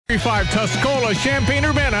5 Tuscola,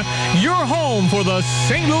 Champaign-Urbana, your home for the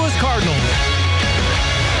St. Louis Cardinals.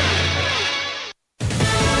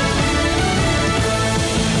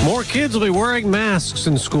 More kids will be wearing masks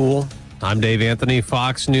in school. I'm Dave Anthony,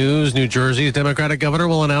 Fox News. New Jersey's Democratic governor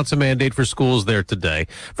will announce a mandate for schools there today.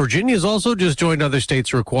 Virginia's also just joined other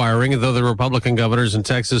states requiring, though the Republican governors in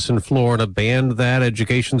Texas and Florida banned that.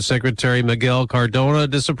 Education Secretary Miguel Cardona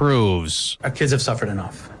disapproves. Our kids have suffered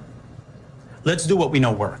enough. Let's do what we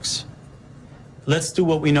know works. Let's do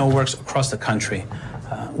what we know works across the country.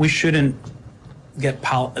 We shouldn't get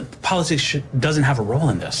politics doesn't have a role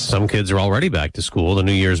in this. Some kids are already back to school. The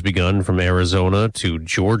new year's begun from Arizona to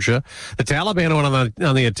Georgia. The Taliban went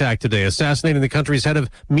on the attack today, assassinating the country's head of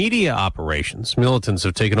media operations. Militants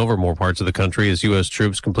have taken over more parts of the country as U.S.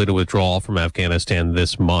 troops complete a withdrawal from Afghanistan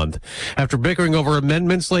this month. After bickering over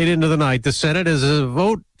amendments late into the night, the Senate has a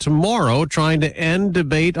vote tomorrow trying to end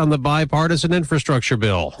debate on the bipartisan infrastructure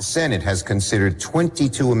bill. The Senate has considered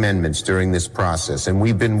 22 amendments during this process, and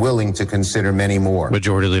we've been willing to consider many more.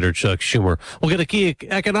 Majority Leader Chuck Schumer will get a key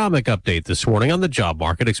economic update this morning on the job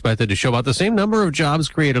market, expected to show about the same number of jobs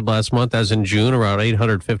created last month as in June, around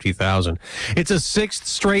 850,000. It's a sixth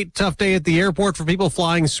straight tough day at the airport for people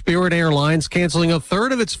flying Spirit Airlines, canceling a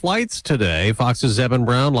third of its flights today. Fox's Evan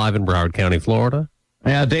Brown, live in Broward County, Florida.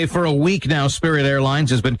 Yeah, Dave, for a week now, Spirit Airlines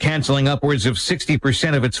has been canceling upwards of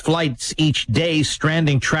 60% of its flights each day,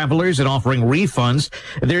 stranding travelers and offering refunds.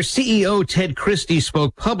 Their CEO, Ted Christie,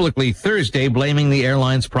 spoke publicly Thursday, blaming the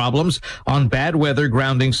airline's problems on bad weather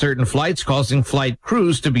grounding certain flights, causing flight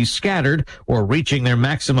crews to be scattered or reaching their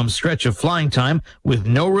maximum stretch of flying time with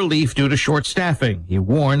no relief due to short staffing. He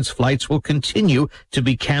warns flights will continue to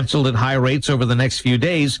be canceled at high rates over the next few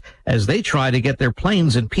days as they try to get their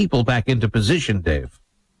planes and people back into position, Dave.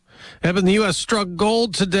 Evan, the U.S. struck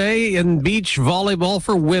gold today in beach volleyball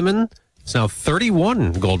for women. It's now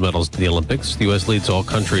 31 gold medals to the Olympics. The U.S. leads all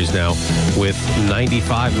countries now with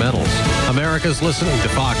 95 medals. America's listening to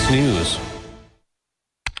Fox News.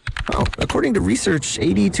 Oh, according to research,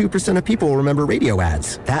 82% of people remember radio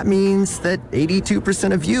ads. That means that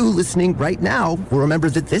 82% of you listening right now will remember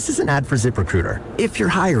that this is an ad for ZipRecruiter. If you're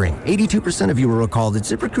hiring, 82% of you will recall that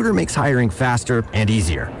ZipRecruiter makes hiring faster and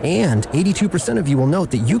easier. And 82% of you will note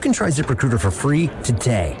that you can try ZipRecruiter for free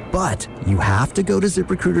today. But you have to go to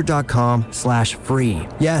ZipRecruiter.com/free.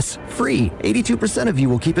 Yes, free. 82% of you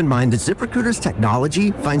will keep in mind that ZipRecruiter's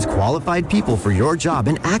technology finds qualified people for your job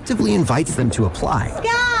and actively invites them to apply.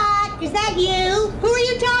 Scott, is that you? Who are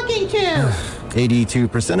you talking to?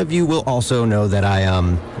 82% of you will also know that I,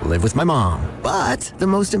 live with my mom. But the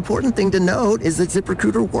most important thing to note is that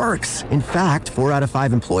ZipRecruiter works. In fact, 4 out of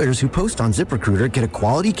 5 employers who post on ZipRecruiter get a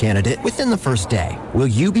quality candidate within the first day. Will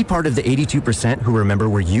you be part of the 82% who remember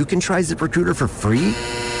where you can try ZipRecruiter for free?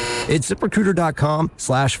 It's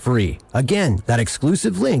ZipRecruiter.com/free. Again, that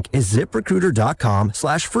exclusive link is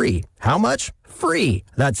ZipRecruiter.com/free. How much? Free.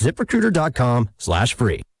 That's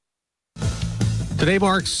ZipRecruiter.com/free. Today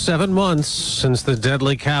marks 7 months since the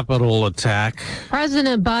deadly Capitol attack.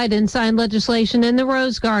 President Biden signed legislation in the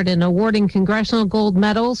Rose Garden awarding congressional gold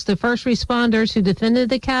medals to first responders who defended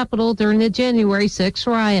the Capitol during the January 6th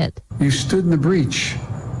riot. You stood in the breach.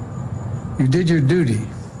 You did your duty.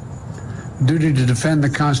 Duty to defend the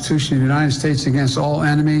Constitution of the United States against all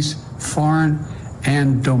enemies, foreign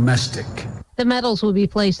and domestic. The medals will be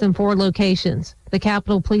placed in 4 locations: the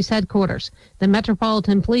Capitol Police Headquarters, the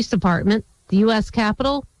Metropolitan Police Department, the U.S.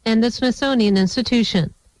 Capitol, and the Smithsonian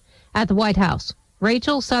Institution. At the White House,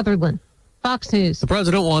 Rachel Sutherland, Fox News. The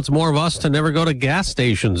president wants more of us to never go to gas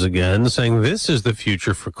stations again, saying this is the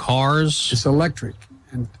future for cars. It's electric,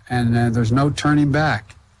 and there's no turning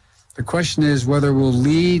back. The question is whether we'll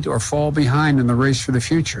lead or fall behind in the race for the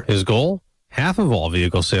future. His goal? Half of all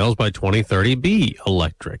vehicle sales by 2030 be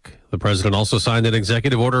electric. The president also signed an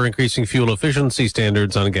executive order increasing fuel efficiency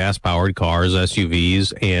standards on gas-powered cars,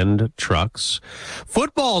 SUVs, and trucks.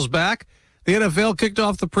 Football's back. The NFL kicked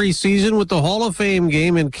off the preseason with the Hall of Fame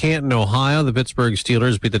game in Canton, Ohio. The Pittsburgh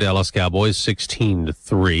Steelers beat the Dallas Cowboys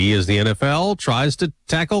 16-3 as the NFL tries to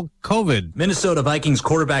tackle COVID. Minnesota Vikings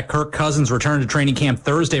quarterback Kirk Cousins returned to training camp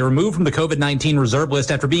Thursday, removed from the COVID-19 reserve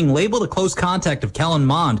list after being labeled a close contact of Kellen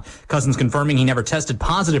Mond. Cousins confirming he never tested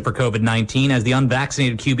positive for COVID-19 as the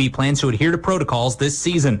unvaccinated QB plans to adhere to protocols this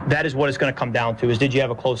season. That is what it's going to come down to, is did you have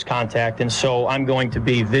a close contact? And so I'm going to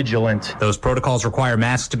be vigilant. Those protocols require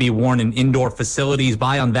masks to be worn in indoor facilities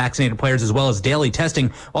by unvaccinated players as well as daily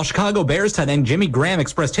testing, while Chicago Bears tight end Jimmy Graham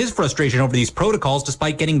expressed his frustration over these protocols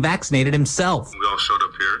despite getting vaccinated himself. We all showed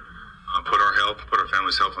up here, put our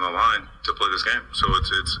family's health on the line to play this game. So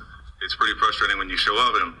it's pretty frustrating when you show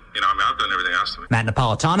up and, I've done everything asked of me. Matt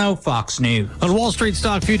Napolitano, Fox News. On Wall Street,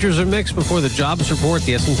 stock futures are mixed before the jobs report.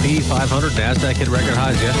 The S&P 500, NASDAQ hit record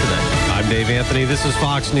highs yesterday. I'm Dave Anthony. This is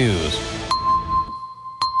Fox News.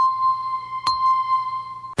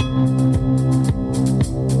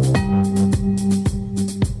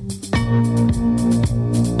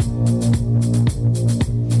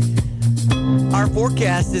 Our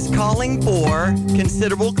forecast is calling for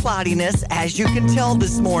considerable cloudiness. As you can tell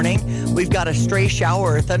this morning, we've got a stray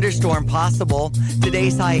shower or thunderstorm possible.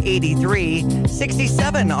 Today's high 83,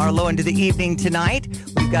 67 our low into the evening tonight.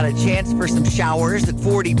 We've got a chance for some showers at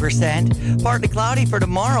 40%. Partly cloudy for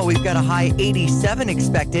tomorrow. We've got a high 87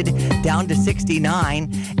 expected, down to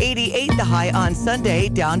 69. 88 the high on Sunday,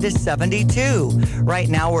 down to 72. Right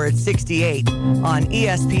now we're at 68 on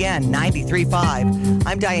ESPN 93.5.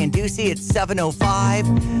 I'm Diane Ducey at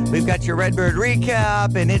 7:05. We've got your Redbird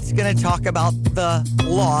recap, and it's going to talk about the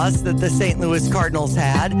loss that the St. Louis Cardinals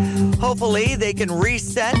had. Hopefully they can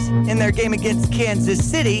reset in their game against Kansas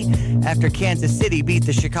City after Kansas City beat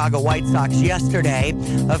the Chicago White Sox yesterday.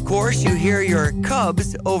 Of course, you hear your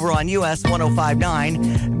Cubs over on US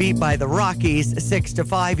 105.9 beat by the Rockies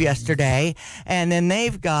 6-5 yesterday. And then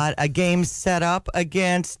they've got a game set up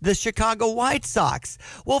against the Chicago White Sox.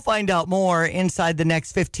 We'll find out more inside the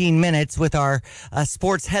next 15 minutes with our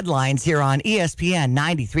sports headlines here on ESPN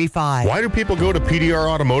 93.5. Why do people go to PDR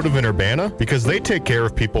Automotive in Urbana? Because they take care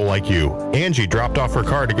of people like you. Angie dropped off her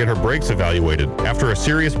car to get her brakes evaluated. After a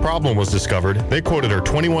serious problem was discovered, they quoted her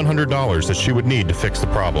 $2,100 that she would need to fix the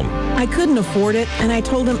problem. I couldn't afford it, and I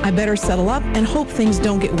told him I better settle up and hope things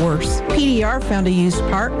don't get worse. PDR found a used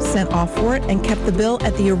part, sent off for it, and kept the bill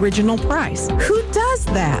at the original price. Who does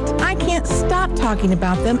that? I can't stop talking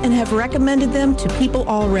about them and have recommended them to people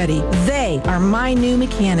already. They are my new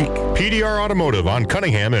mechanic. PDR Automotive on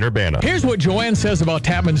Cunningham in Urbana. Here's what Joanne says about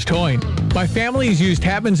Tapman's Towing. My family has used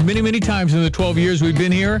Tapman's many times in the 12 years we've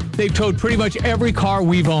been here. They've towed pretty much every car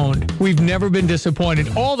we've owned. We've never been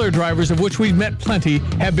disappointed. All their drivers, of which we've met plenty,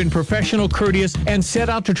 have been professional, courteous, and set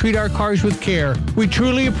out to treat our cars with care. We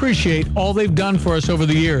truly appreciate all they've done for us over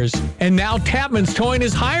the years. And now Tapman's Towing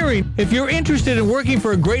is hiring. If you're interested in working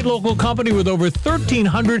for a great local company with over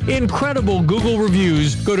 1,300 incredible Google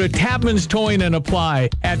reviews, go to Tapman's Towing and apply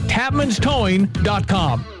at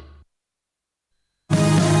tapmanstowing.com.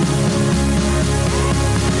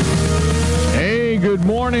 Hey, good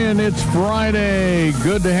morning. It's Friday.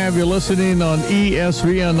 Good to have you listening on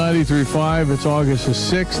ESPN 93.5. It's August the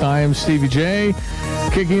 6th. I am Stevie Jay.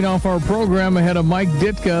 Kicking off our program ahead of Mike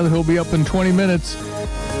Ditka. He'll be up in 20 minutes.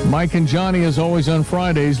 Mike and Johnny, as always, on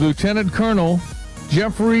Fridays. Lieutenant Colonel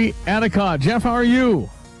Jeffrey Addicott. Jeff, how are you?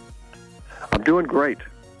 I'm doing great.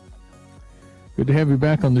 Good to have you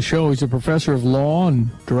back on the show. He's a professor of law and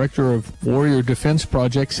director of Warrior Defense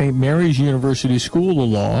Project, St. Mary's University School of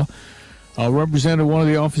Law. Represented one of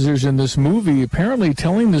the officers in this movie, apparently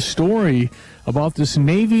telling the story about this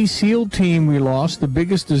Navy SEAL team we lost, the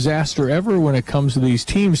biggest disaster ever when it comes to these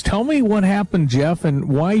teams. Tell me what happened, Jeff, and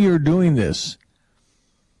why you're doing this.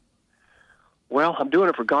 Well, I'm doing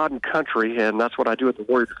it for God and country, and that's what I do at the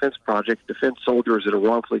Warrior Defense Project, defend soldiers that are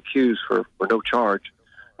wrongfully accused for no charge.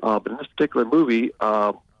 But in this particular movie,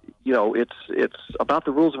 it's about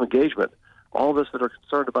the rules of engagement. All of us that are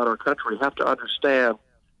concerned about our country have to understand,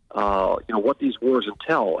 what these wars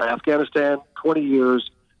entail. Afghanistan, 20 years,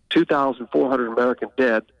 2,400 American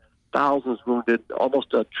dead, thousands wounded,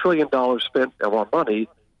 almost $1 trillion spent of our money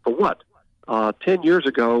for what? 10 years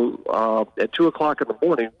ago, at 2 o'clock in the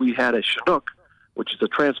morning, we had a Chinook, which is a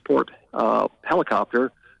transport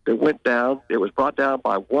helicopter that went down. It was brought down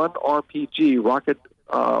by one RPG, rocket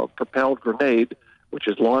propelled grenade, which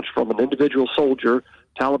is launched from an individual soldier,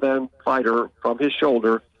 Taliban fighter, from his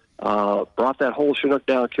shoulder, brought that whole Chinook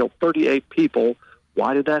down, killed 38 people.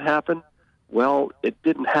 Why did that happen? Well, it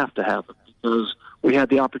didn't have to happen because we had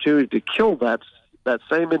the opportunity to kill that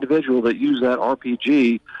same individual that used that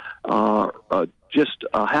RPG just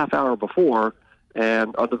a half hour before,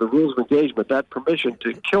 and under the rules of engagement, that permission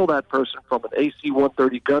to kill that person from an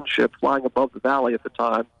AC-130 gunship flying above the valley at the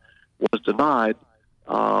time was denied.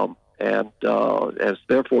 As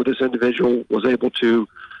therefore this individual was able to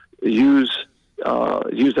use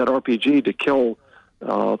that RPG to kill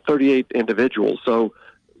 38 individuals. So,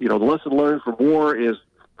 the lesson learned from war is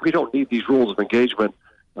we don't need these rules of engagement.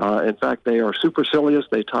 In fact, they are supercilious.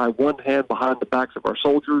 They tie one hand behind the backs of our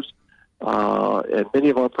soldiers, and many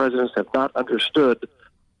of our presidents have not understood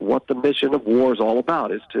what the mission of war is all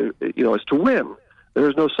about. Is to win. There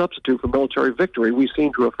is no substitute for military victory. We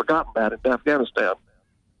seem to have forgotten that in Afghanistan.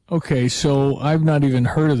 Okay, so I've not even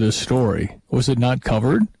heard of this story. Was it not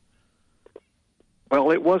covered?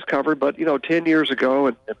 Well, it was covered, but 10 years ago,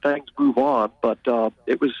 and things move on. But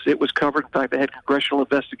it was covered. In fact, they had congressional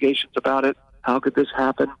investigations about it. How could this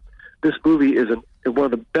happen? This movie is one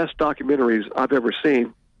of the best documentaries I've ever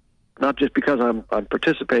seen. Not just because I'm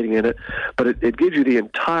participating in it, but it gives you the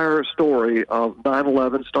entire story of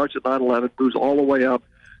 9/11. Starts at 9/11, moves all the way up,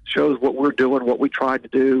 shows what we're doing, what we tried to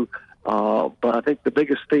do. But I think the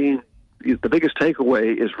biggest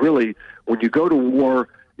takeaway is really when you go to war,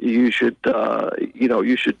 you should act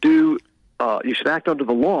under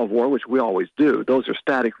the law of war, which we always do. Those are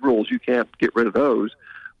static rules. You can't get rid of those.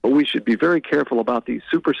 But we should be very careful about these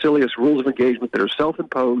supercilious rules of engagement that are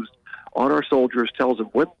self-imposed on our soldiers, tells them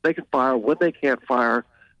when they can fire, when they can't fire.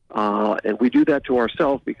 And we do that to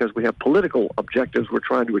ourselves because we have political objectives we're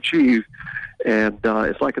trying to achieve. And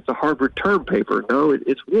it's like it's a Harvard term paper. No,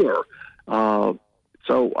 it's war.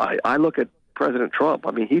 So I look at President Trump.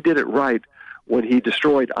 I mean, he did it right when he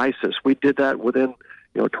destroyed ISIS. We did that within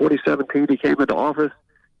 2017. He came into office.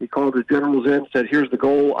 He called the generals in, said, here's the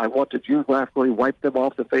goal. I want to geographically wipe them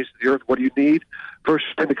off the face of the earth. What do you need? First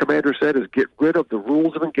thing the commander said is get rid of the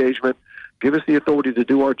rules of engagement. Give us the authority to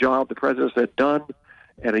do our job. The president said, done.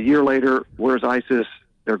 And a year later, where's ISIS?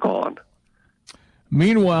 They're gone.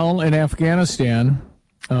 Meanwhile, in Afghanistan,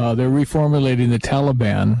 they're reformulating the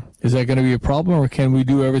Taliban. Is that going to be a problem, or can we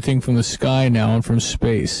do everything from the sky now and from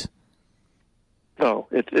space? No,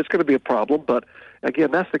 it's going to be a problem, but again,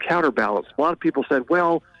 that's the counterbalance. A lot of people said,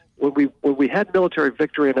 well, when we had military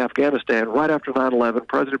victory in Afghanistan right after 9/11,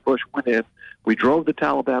 President Bush went in, we drove the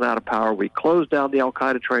Taliban out of power, we closed down the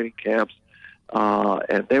Al-Qaeda training camps,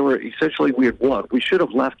 and they were essentially, we had won. We should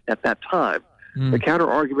have left at that time. The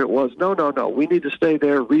counter-argument was, no, we need to stay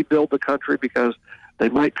there, rebuild the country because they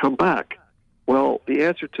might come back. Well, the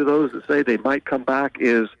answer to those that say they might come back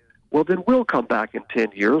is, well, then we'll come back in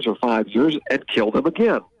 10 years or 5 years and kill them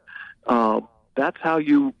again. That's how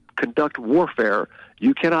you conduct warfare.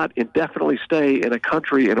 You cannot indefinitely stay in a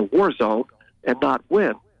country in a war zone and not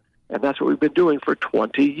win. And that's what we've been doing for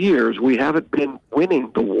 20 years. We haven't been winning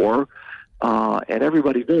the war, and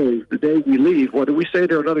everybody knows the day we leave, whether we stay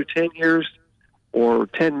there another 10 years or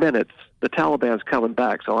 10 minutes, the Taliban's coming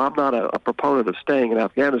back. So I'm not a proponent of staying in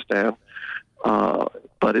Afghanistan,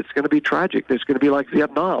 but it's going to be tragic. It's going to be like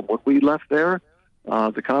Vietnam. When we left there,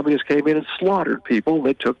 the communists came in and slaughtered people.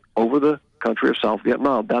 They took over the country of South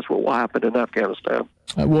Vietnam. That's what will happen in Afghanistan.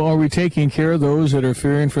 Well, are we taking care of those that are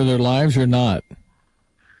fearing for their lives or not?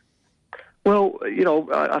 Well,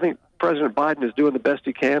 I think President Biden is doing the best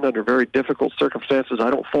he can under very difficult circumstances. I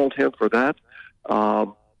don't fault him for that.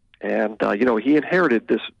 He inherited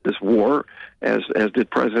this war, as did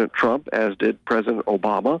President Trump, as did President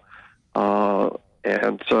Obama.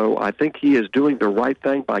 And so I think he is doing the right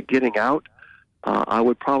thing by getting out. I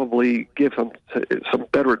would probably give him some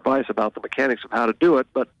better advice about the mechanics of how to do it,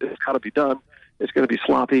 but it's got to be done. It's going to be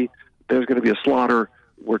sloppy. There's going to be a slaughter.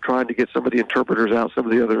 We're trying to get some of the interpreters out, some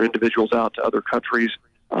of the other individuals out to other countries,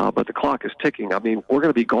 but the clock is ticking. I mean, we're going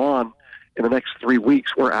to be gone in the next 3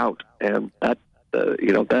 weeks. We're out, and that's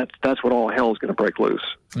when all hell is going to break loose.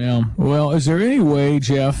 Yeah. Well, is there any way,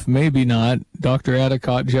 Jeff, maybe not, Dr.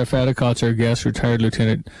 Addicott, Jeff Addicott's our guest, retired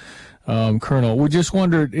Lieutenant Colonel. We just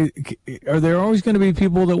wondered, are there always going to be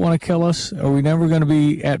people that want to kill us? Are we never going to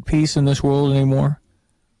be at peace in this world anymore?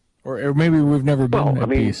 Or maybe we've never been at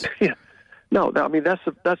peace. Yeah. No, I mean, that's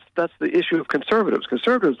the issue of conservatives.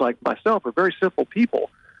 Conservatives like myself are very simple people.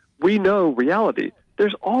 We know reality.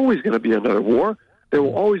 There's always going to be another war. There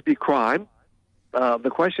will always be crime.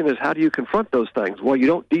 The question is, how do you confront those things? Well, you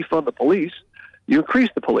don't defund the police. You increase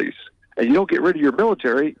the police. And you don't get rid of your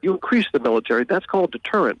military. You increase the military. That's called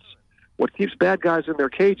deterrence. What keeps bad guys in their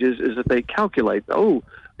cages is that they calculate, the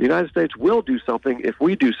United States will do something if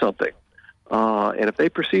we do something. And if they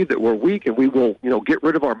perceive that we're weak and we will, get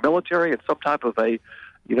rid of our military and some type of a,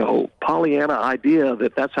 Pollyanna idea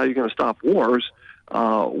that that's how you're going to stop wars,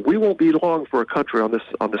 we won't be long for a country on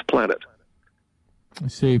this planet. I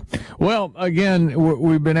see. Well, again,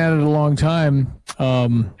 we've been at it a long time,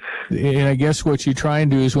 and I guess what you try and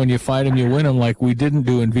do is when you fight them, you win them, like we didn't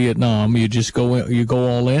do in Vietnam. You just go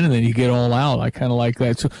all in, and then you get all out. I kind of like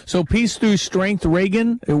that. So peace through strength,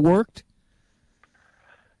 Reagan. It worked.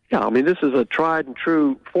 Yeah, I mean, this is a tried and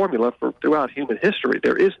true formula throughout human history.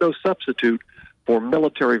 There is no substitute for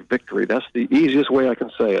military victory. That's the easiest way I can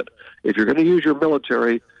say it. If you're going to use your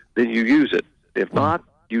military, then you use it. If not,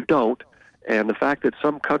 you don't. And the fact that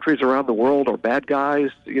some countries around the world are bad guys,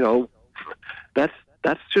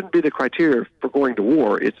 that shouldn't be the criteria for going to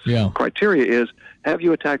war. Criteria is, have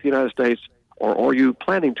you attacked the United States, or are you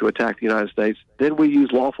planning to attack the United States? Then we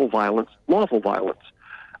use lawful violence,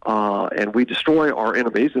 and we destroy our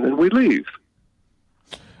enemies, and then we leave.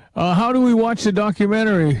 How do we watch the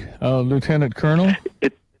documentary, Lieutenant Colonel?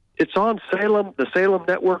 It's on the Salem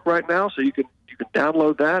Network right now, so you can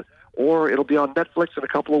download that, or it'll be on Netflix in a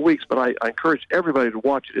couple of weeks. But I encourage everybody to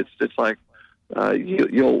watch it. It's like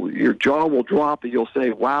your jaw will drop and you'll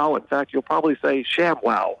say wow. In fact, you'll probably say sham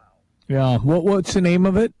wow. Yeah. What's the name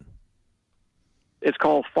of it? It's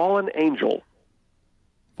called Fallen Angel.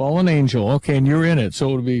 Fallen Angel. Okay, and you're in it, so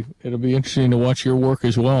it'll be interesting to watch your work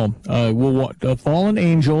as well. We'll watch Fallen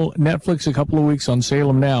Angel, Netflix, a couple of weeks on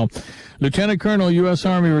Salem Now. Lieutenant Colonel, U.S.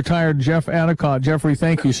 Army retired Jeff Addicott. Jeffrey,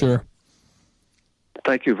 thank you, sir.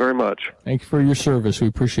 Thank you very much. Thank you for your service. We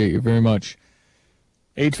appreciate you very much.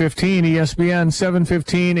 8:15 ESPN,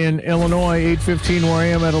 7:15 in Illinois, 8:15 where I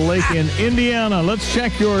am at a lake in Indiana. Let's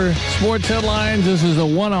check your sports headlines. This is a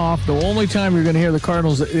one-off. The only time you're going to hear the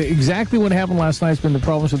Cardinals. Exactly what happened last night has been the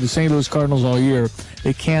problems with the St. Louis Cardinals all year.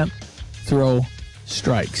 They can't throw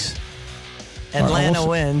strikes. Atlanta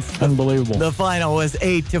wins. Unbelievable. The final was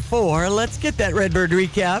 8-4. Let's get that Redbird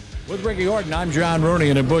recap. With Ricky Horton, I'm John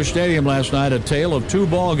Rooney, and at Busch Stadium last night, a tale of two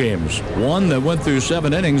ball games. One that went through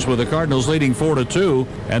 7 innings with the Cardinals leading 4-2,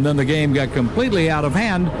 and then the game got completely out of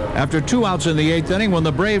hand after 2 outs in the 8th inning when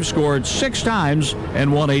the Braves scored 6 times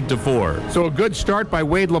and won 8-4. So a good start by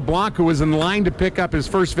Wade LeBlanc, who was in line to pick up his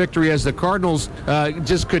first victory as the Cardinals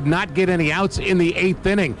just could not get any outs in the 8th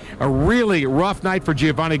inning. A really rough night for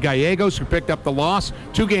Giovanni Gallegos, who picked up the loss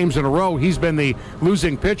 2 games in a row. He's been the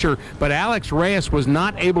losing pitcher, but Alex Reyes was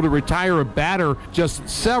not able to retire a batter, just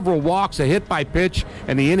several walks, a hit by pitch,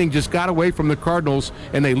 and the inning just got away from the Cardinals,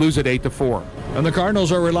 and they lose it 8-4. And the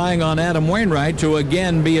Cardinals are relying on Adam Wainwright to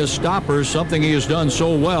again be a stopper, something he has done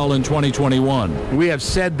so well in 2021. We have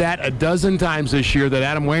said that a dozen times this year, that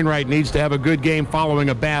Adam Wainwright needs to have a good game following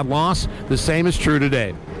a bad loss. The same is true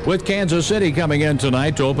today. With Kansas City coming in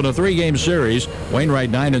tonight to open a 3-game series,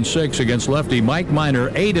 Wainwright 9-6 against lefty Mike Minor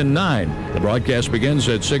 8-9. The broadcast begins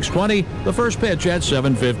at 6:20. The first pitch at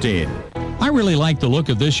 7:15. I really like the look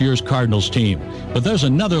of this year's Cardinals team, but there's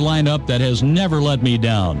another lineup that has never let me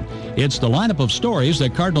down. It's the lineup of stories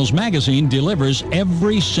that Cardinals Magazine delivers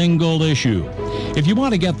every single issue. If you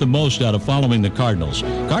want to get the most out of following the Cardinals,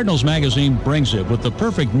 Cardinals Magazine brings it with the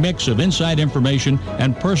perfect mix of inside information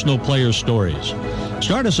and personal player stories.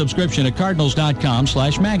 Start a subscription at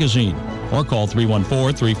cardinals.com/magazine or call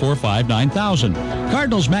 314-345-9000.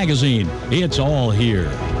 Cardinals Magazine, it's all here.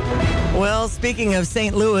 Well, speaking of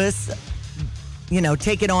St. Louis,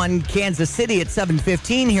 taking on Kansas City at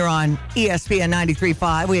 7:15 here on ESPN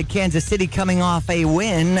 93.5. We had Kansas City coming off a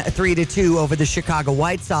win 3-2 over the Chicago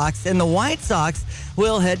White Sox, and the White Sox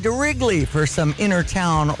will head to Wrigley for some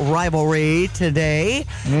intertown rivalry today,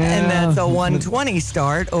 and that's a 1:20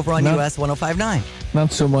 start over on US 105.9.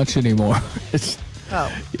 Not so much anymore. It's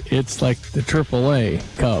like the AAA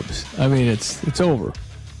Cubs. I mean, it's over.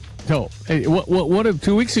 No, hey, what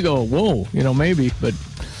 2 weeks ago? Whoa, maybe, but.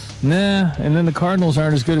 Nah, and then the Cardinals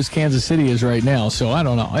aren't as good as Kansas City is right now, so I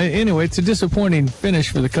don't know. Anyway, it's a disappointing finish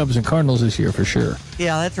for the Cubs and Cardinals this year for sure.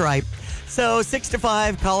 Yeah, that's right. So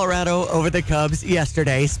 6-5 Colorado over the Cubs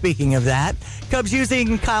yesterday. Speaking of that, Cubs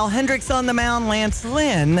using Kyle Hendricks on the mound, Lance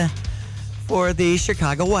Lynn for the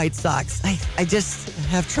Chicago White Sox. I just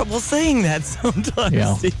have trouble saying that sometimes.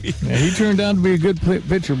 Yeah, he turned out to be a good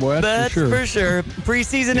pitcher, boy. That's for sure.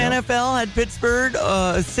 Preseason NFL had Pittsburgh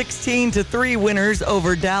 16-3 winners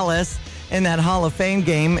over Dallas in that Hall of Fame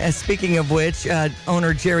game. Speaking of which,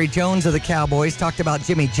 owner Jerry Jones of the Cowboys talked about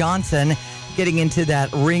Jimmy Johnson getting into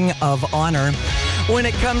that Ring of Honor. When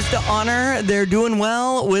it comes to honor, they're doing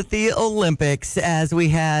well with the Olympics, as we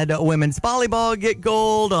had women's volleyball get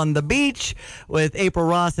gold on the beach with April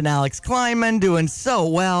Ross and Alex Kleinman doing so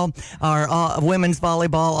well. Our women's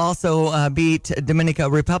volleyball also beat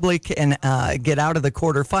Dominican Republic and get out of the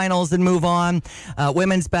quarterfinals and move on.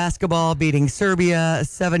 Women's basketball beating Serbia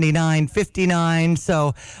 79-59.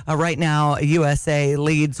 So right now, USA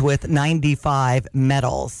leads with 95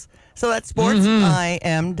 medals. So that's sports. I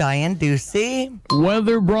am Diane Ducey.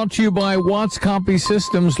 Weather brought to you by Watts Copy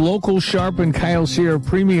Systems, local Sharp and Kyle Sierra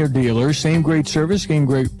premier dealer. Same great service, same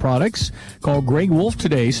great products. Call Greg Wolf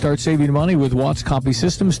today. Start saving money with Watts Copy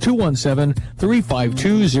Systems,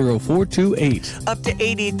 217-352-0428. Up to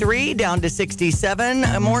 83, down to 67.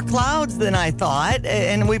 More clouds than I thought.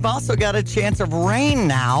 And we've also got a chance of rain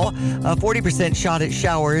now. A 40% shot at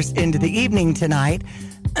showers into the evening tonight.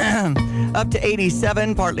 Up to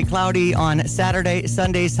 87, partly cloudy on Saturday.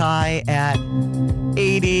 Sunday's high at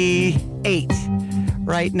 88.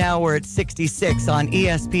 Right now we're at 66 on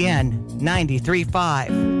ESPN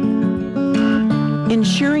 93.5.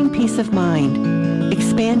 Ensuring peace of mind,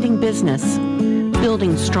 expanding business,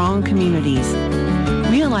 building strong communities.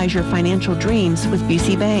 Realize your financial dreams with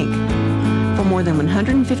Busey Bank. For more than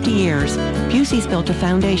 150 years, Busey's built a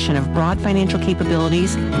foundation of broad financial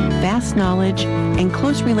capabilities, vast knowledge, and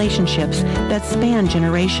close relationships that span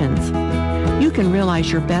generations. You can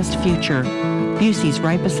realize your best future. Busey's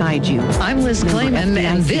right beside you. I'm Liz Clayman,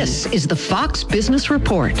 and this is the Fox Business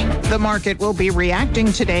Report. The market will be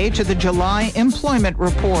reacting today to the July employment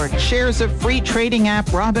report. Shares of free trading app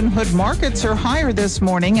Robinhood Markets are higher this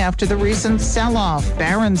morning after the recent sell-off.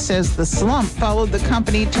 Barron says the slump followed the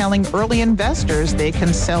company telling early investors they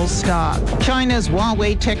can sell stock. China's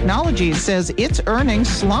Huawei Technologies says its earnings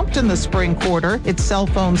slumped in the spring quarter. Its cell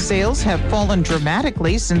phone sales have fallen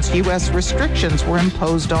dramatically since U.S. restrictions were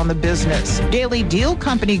imposed on the business. Daily deal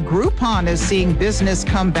company Groupon is seeing business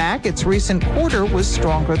come back. Its recent quarter was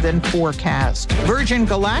stronger than forecast. Virgin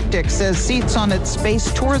Galactic says seats on its space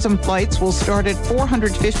tourism flights will start at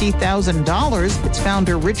 $450,000. Its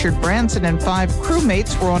founder Richard Branson and 5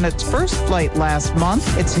 crewmates were on its first flight last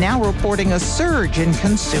month. It's now reporting a surge in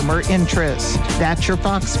consumer interest. That's your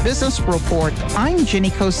Fox Business Report. I'm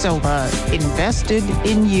Ginny Kosova, invested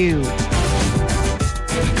in you.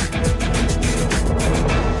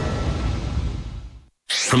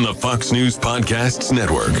 From the Fox News Podcasts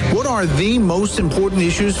Network. What are the most important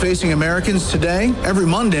issues facing Americans today? Every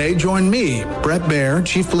Monday, join me, Brett Baer,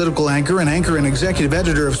 Chief Political Anchor and Executive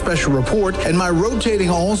Editor of Special Report, and my rotating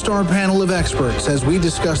all-star panel of experts as we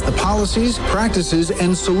discuss the policies, practices,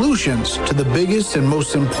 and solutions to the biggest and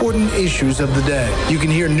most important issues of the day. You can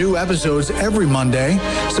hear new episodes every Monday.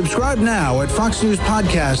 Subscribe now at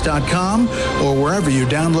foxnewspodcast.com or wherever you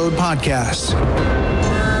download podcasts.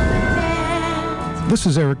 This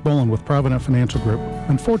is Eric Boland with Provident Financial Group.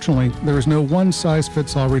 Unfortunately, there is no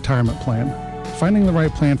one-size-fits-all retirement plan. Finding the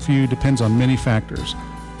right plan for you depends on many factors.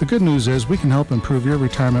 The good news is we can help improve your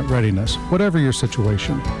retirement readiness, whatever your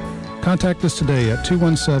situation. Contact us today at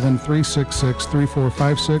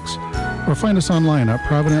 217-366-3456 or find us online at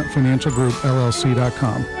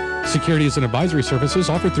providentfinancialgroupllc.com. Securities and advisory services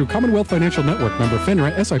offered through Commonwealth Financial Network, member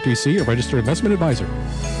FINRA, SIPC, a registered investment advisor.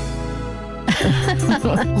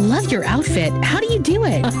 Love your outfit. How do you do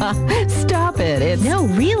it? Stop it. No,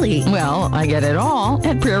 really. Well, I get it all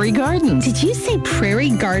at Prairie Gardens. Did you say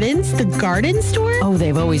Prairie Gardens, the garden store? Oh,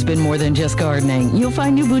 they've always been more than just gardening. You'll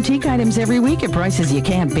find new boutique items every week at prices you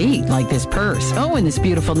can't beat, like this purse. Oh, and this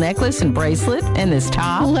beautiful necklace and bracelet and this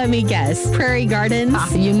top. Let me guess. Prairie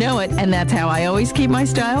Gardens? You know it, and that's how I always keep my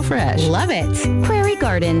style fresh. Love it. Prairie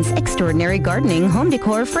Gardens, extraordinary gardening, home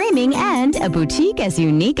decor, framing, and a boutique as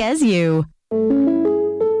unique as you.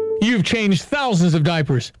 You've changed thousands of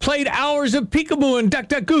diapers, played hours of peekaboo and duck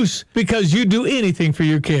duck goose because you do anything for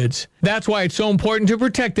your kids. That's why it's so important to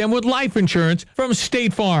protect them with life insurance from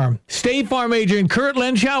State Farm. State Farm agent Kurt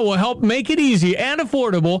Lenschow will help make it easy and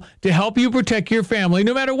affordable to help you protect your family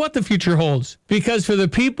no matter what the future holds. Because for the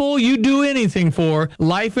people you do anything for,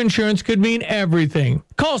 life insurance could mean everything.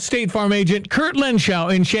 Call State Farm agent Kurt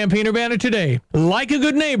Lenschow in Champaign-Urbana today. Like a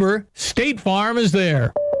good neighbor, State Farm is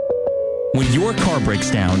there. When your car breaks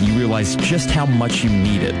down, you realize just how much you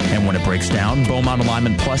need it. And when it breaks down, Beaumont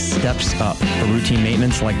Alignment Plus steps up. For routine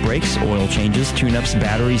maintenance like brakes, oil changes, tune-ups,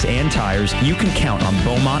 batteries, and tires, you can count on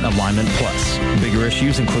Beaumont Alignment Plus. Bigger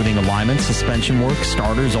issues including alignment, suspension work,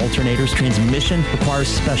 starters, alternators, transmission requires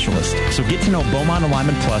specialists. So get to know Beaumont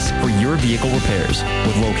Alignment Plus for your vehicle repairs.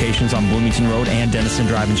 With locations on Bloomington Road and Denison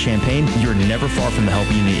Drive in Champaign, you're never far from the help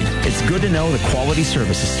you need. It's good to know the quality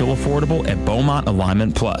service is still affordable at Beaumont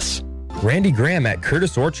Alignment Plus. Randy Graham at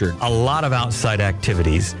Curtis Orchard. A lot of outside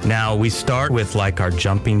activities. Now, we start with like our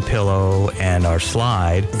jumping pillow and our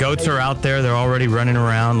slide. Goats are out there. They're already running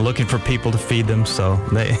around looking for people to feed them, so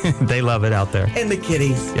they love it out there. And the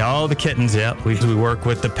kitties. Yeah, all the kittens, yeah. We work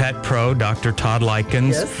with the pet pro, Dr. Todd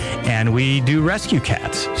Likens, yes. And we do rescue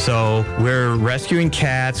cats. So we're rescuing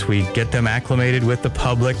cats. We get them acclimated with the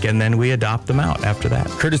public, and then we adopt them out after that.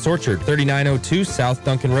 Curtis Orchard, 3902 South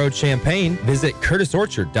Duncan Road, Champaign. Visit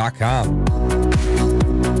curtisorchard.com.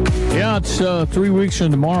 Yeah, it's 3 weeks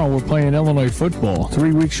from tomorrow. We're playing Illinois football.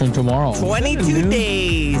 3 weeks from tomorrow. 22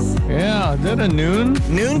 days. Yeah, is that a noon?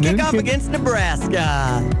 Noon kickoff against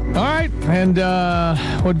Nebraska. All right. And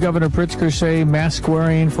what did Governor Pritzker say? Mask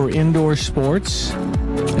wearing for indoor sports,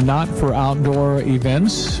 not for outdoor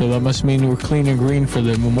events. So that must mean we're clean and green for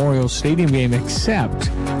the Memorial Stadium game, except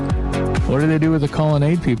what do they do with the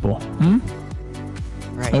Colonnade people?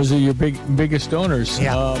 Right. Those are your biggest donors.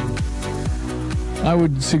 Yeah. I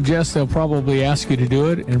would suggest they'll probably ask you to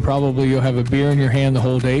do it, and probably you'll have a beer in your hand the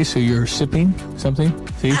whole day, so you're sipping something.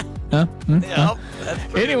 See?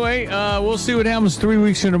 Anyway, we'll see what happens 3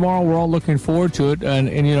 weeks from tomorrow. We're all looking forward to it. And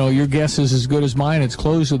you know, your guess is as good as mine. It's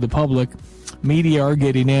closed to the public. Media are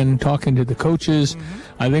getting in, talking to the coaches.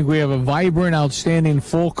 I think we have a vibrant, outstanding,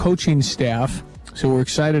 full coaching staff. So we're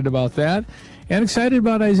excited about that. And excited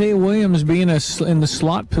about Isaiah Williams being in the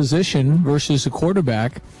slot position versus a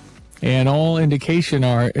quarterback. And all indications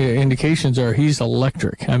are he's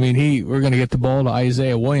electric. I mean, we're going to get the ball to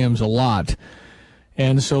Isaiah Williams a lot.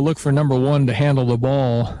 And so look for number one to handle the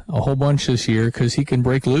ball a whole bunch this year because he can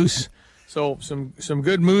break loose. So some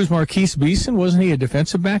good moves. Marquise Beeson, wasn't he a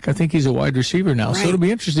defensive back? I think he's a wide receiver now. Right. So it'll be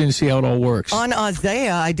interesting to see how it all works. On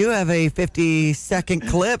Isaiah, I do have a 50-second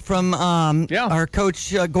clip from our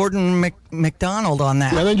coach Gordon McDonald on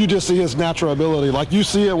that. And then you just see his natural ability. Like you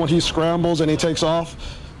see it when he scrambles and he takes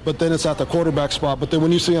off. But then it's at the quarterback spot. But then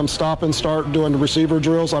when you see him stop and start doing the receiver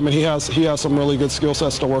drills, I mean, he has some really good skill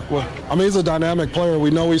sets to work with. I mean, he's a dynamic player. We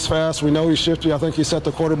know he's fast. We know he's shifty. I think he set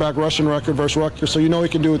the quarterback rushing record versus Rutgers. So you know he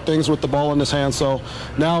can do things with the ball in his hand. So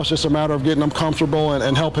now it's just a matter of getting him comfortable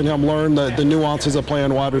and helping him learn the nuances of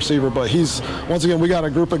playing wide receiver. But once again, we got a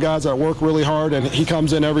group of guys that work really hard, and he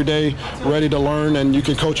comes in every day ready to learn, and you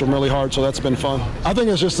can coach him really hard. So that's been fun. I think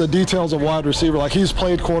it's just the details of wide receiver. Like he's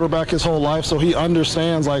played quarterback his whole life, so he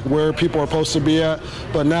understands like where people are supposed to be at,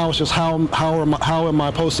 but now it's just how am I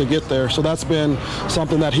supposed to get there? So that's been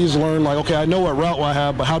something that he's learned, like, okay, I know what route I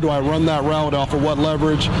have, but how do I run that route off of what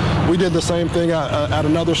leverage? We did the same thing at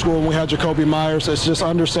another school when we had Jacoby Myers. It's just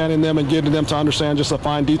understanding them and getting them to understand just the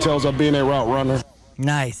fine details of being a route runner.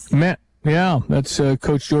 Nice. Yeah, that's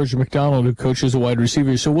Coach George McDonald, who coaches a wide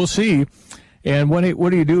receiver. So we'll see. And what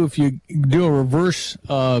do you do if you do a reverse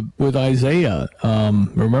with Isaiah?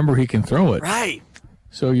 Remember, he can throw it. Right.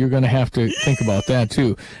 So you're going to have to think about that,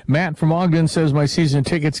 too. Matt from Ogden says, my season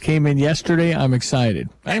tickets came in yesterday. I'm excited.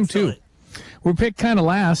 I am, too. We're picked kind of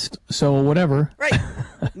last, so whatever. Right.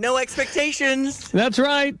 No expectations. That's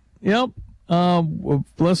right. Yep.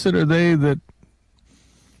 Blessed are they that...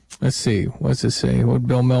 Let's see. What's it say? What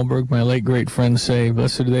Bill Melberg, my late great friend, say?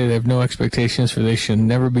 Blessed are they that have no expectations, for they should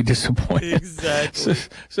never be disappointed. Exactly.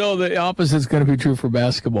 So the opposite is going to be true for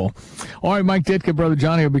basketball. All right, Mike Ditka, Brother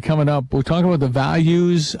Johnny will be coming up. We'll talk about the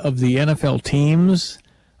values of the NFL teams.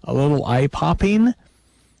 A little eye-popping.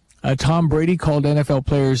 Tom Brady called NFL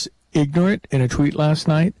players ignorant in a tweet last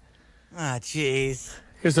night. Ah, jeez.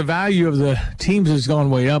 Because the value of the teams has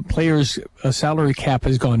gone way up. Players' salary cap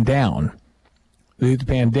has gone down. The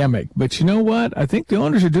pandemic. But you know what? I think the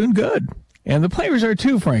owners are doing good. And the players are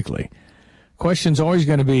too, frankly. Question's always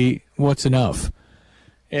going to be, what's enough?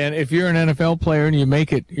 And if you're an NFL player and you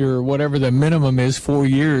make it your whatever the minimum is, 4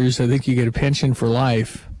 years, I think you get a pension for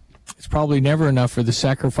life. It's probably never enough for the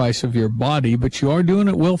sacrifice of your body, but you are doing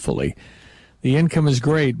it willfully. The income is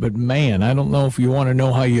great, but man, I don't know if you want to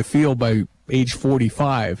know how you feel by age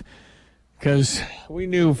 45. Because we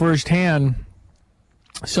knew firsthand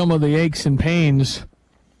some of the aches and pains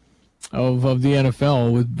of the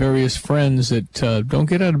NFL with various friends that don't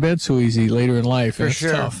get out of bed so easy later in life. For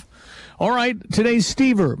sure. Tough. All right, today's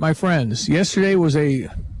Stever, my friends. Yesterday was a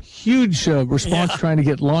huge response trying to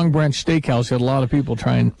get Long Branch Steakhouse. Had a lot of people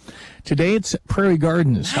trying. Today it's Prairie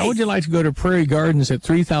Gardens. Nice. How would you like to go to Prairie Gardens at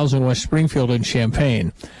 3000 West Springfield in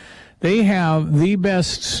Champaign? They have the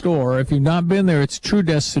best store. If you've not been there, it's a true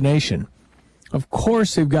destination. Of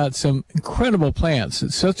course, they've got some incredible plants.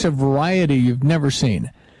 It's such a variety you've never seen.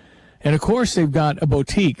 And, of course, they've got a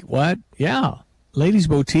boutique. What? Yeah. Ladies'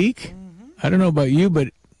 boutique? Mm-hmm. I don't know about you, but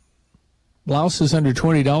blouses under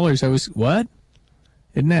 $20. What?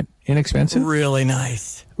 Isn't that inexpensive? Really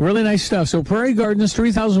nice. Really nice stuff. So Prairie Gardens,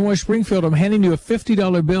 3000 West Springfield. I'm handing you a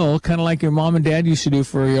 $50 bill, kind of like your mom and dad used to do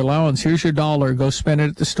for your allowance. Here's your $1. Go spend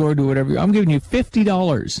it at the store. Do whatever. I'm giving you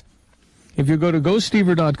 $50. If you go to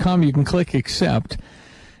GoStever.com, you can click accept.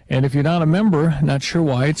 And if you're not a member, not sure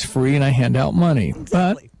why, it's free and I hand out money.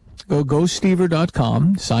 Exactly. But go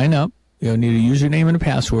GoStever.com, sign up. You'll need a username and a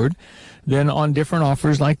password. Then on different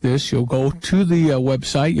offers like this, you'll go to the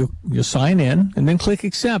website, you'll sign in, and then click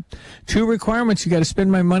accept. 2 requirements. You got to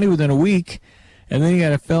spend my money within a week. And then you got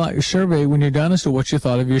to fill out your survey when you're done as to what you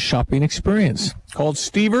thought of your shopping experience. Called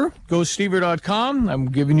Stever. Go Stever.com. I'm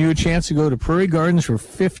giving you a chance to go to Prairie Gardens for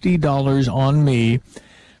 $50 on me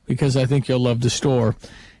because I think you'll love the store.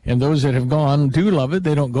 And those that have gone do love it.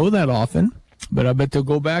 They don't go that often, but I bet they'll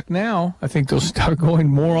go back now. I think they'll start going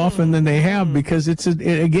more often than they have because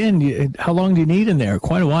again, how long do you need in there?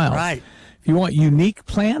 Quite a while. Right. If you want unique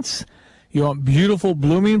plants, you want beautiful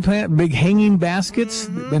blooming plant, big hanging baskets,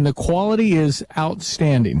 and the quality is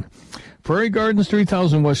outstanding. Prairie Gardens,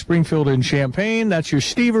 3000 West Springfield in Champaign. That's your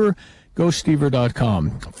Stever.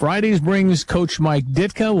 GoStever.com. Fridays brings Coach Mike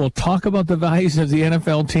Ditka. We'll talk about the values of the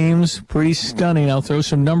NFL teams. Pretty stunning. I'll throw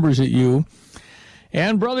some numbers at you.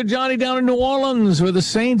 And Brother Johnny down in New Orleans, where the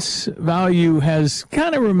Saints value has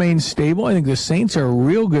kind of remained stable. I think the Saints are a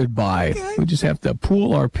real good buy. We just have to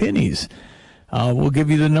pool our pennies. We'll give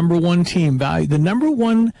you the number one team value. The number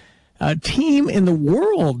one team in the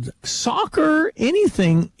world, soccer,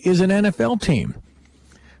 anything, is an NFL team.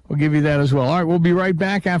 We'll give you that as well. All right, we'll be right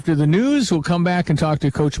back after the news. We'll come back and talk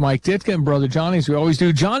to Coach Mike Ditka and Brother Johnny, as we always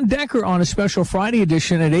do. John Decker on a special Friday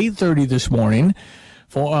edition at 8:30 this morning.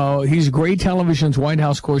 He's Gray Television's White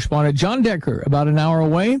House correspondent. John Decker, about an hour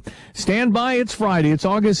away. Stand by. It's Friday. It's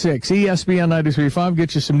August 6th. ESPN 93.5.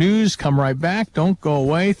 Get you some news. Come right back. Don't go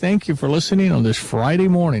away. Thank you for listening on this Friday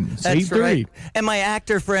morning. It's 8:30. Right. And my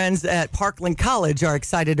actor friends at Parkland College are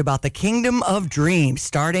excited about the Kingdom of Dreams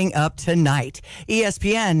starting up tonight.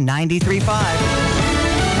 ESPN 93.5.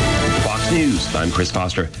 Fox News, I'm Chris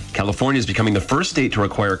Foster. California is becoming the first state to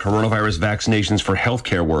require coronavirus vaccinations for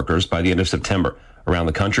healthcare workers by the end of September. Around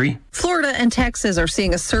the country, Florida and Texas are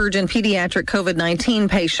seeing a surge in pediatric COVID-19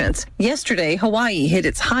 patients. Yesterday, Hawaii hit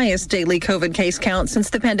its highest daily COVID case count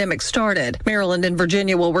since the pandemic started. Maryland and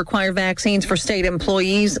Virginia will require vaccines for state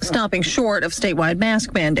employees, stopping short of statewide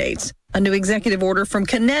mask mandates. A new executive order from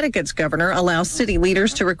Connecticut's governor allows city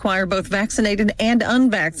leaders to require both vaccinated and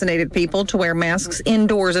unvaccinated people to wear masks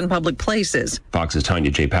indoors in public places. Fox's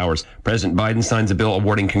Tanya J. Powers. President Biden signs a bill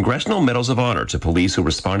awarding congressional medals of honor to police who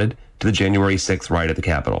responded to the January 6th riot at the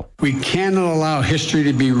Capitol. We cannot allow history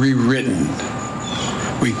to be rewritten.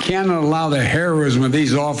 We cannot allow the heroism of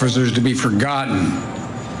these officers to be forgotten.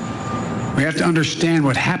 We have to understand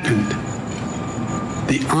what happened.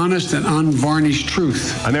 The honest and unvarnished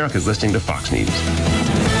truth. America's listening to Fox News.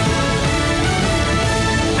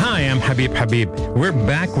 Hi, I'm Habib. We're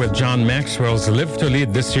back with John Maxwell's Live to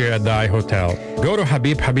Lead this year at the iHotel. Go to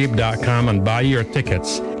HabibHabib.com and buy your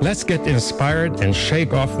tickets. Let's get inspired and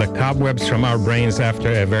shake off the cobwebs from our brains after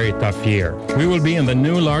a very tough year. We will be in the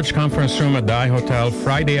new large conference room at the iHotel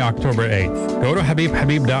Friday, October 8th. Go to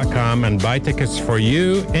HabibHabib.com and buy tickets for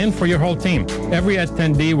you and for your whole team. Every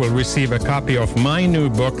attendee will receive a copy of my new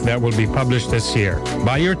book that will be published this year.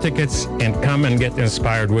 Buy your tickets and come and get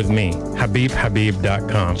inspired with me.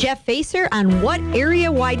 HabibHabib.com. Jeff Facer on what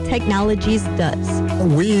Area Wide Technologies does.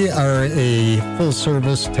 We are a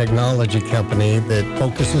full-service technology company that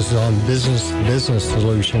focuses on business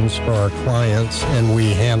solutions for our clients, and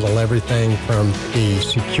we handle everything from the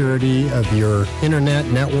security of your internet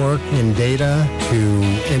network and data to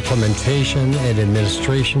implementation and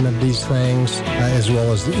administration of these things, as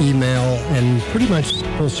well as the email and pretty much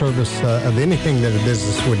full service of anything that a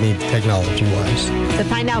business would need technology-wise. To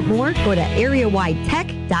find out more, go to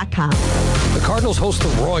areawidetech.com. The Cardinals host the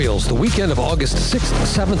Royals the weekend of August 6th,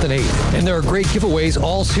 7th, and 8th, and there are great giveaways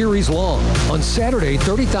all series long. On Saturday,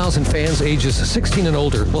 30,000 fans ages 16 and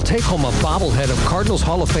older will take home a bobblehead of Cardinals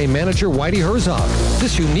Hall of Fame manager Whitey Herzog.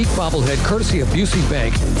 This unique bobblehead, courtesy of Busey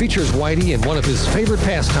Bank, features Whitey in one of his favorite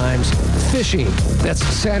pastimes, fishing. That's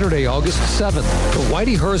Saturday, August 7th, the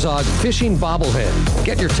Whitey Herzog Fishing Bobblehead.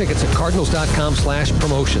 Get your tickets at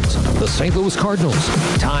cardinals.com/promotions. The St. Louis Cardinals,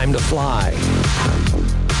 time to fly.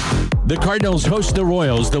 The Cardinals host the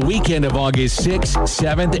Royals the weekend of August 6th,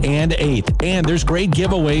 7th, and 8th. And there's great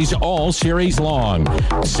giveaways all series long.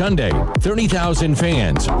 Sunday, 30,000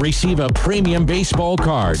 fans receive a premium baseball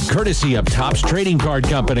card courtesy of Topps Trading Card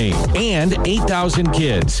Company. And 8,000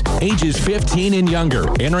 kids, ages 15 and younger,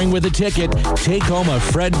 entering with a ticket, take home a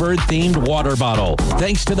Fredbird-themed water bottle.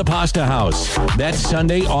 Thanks to the Pasta House. That's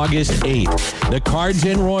Sunday, August 8th. The Cards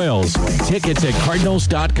and Royals. Tickets at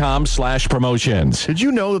cardinals.com/promotions. Did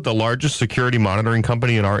you know that the largest security monitoring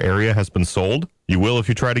company in our area has been sold? You will if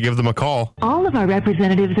you try to give them a call. All of our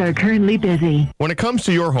representatives are currently busy. When it comes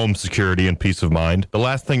to your home security and peace of mind, the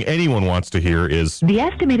last thing anyone wants to hear is, The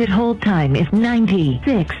estimated hold time is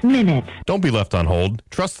 96 minutes. Don't be left on hold.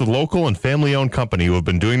 Trust the local and family-owned company who have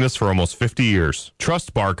been doing this for almost 50 years.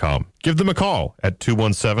 Trust Barcom. Give them a call at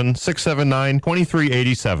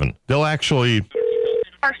 217-679-2387. They'll actually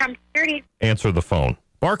Barcom Security. Answer the phone.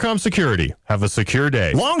 Barcom Security. Have a secure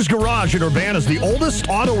day. Long's Garage in Urbana is the oldest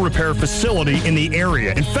auto repair facility in the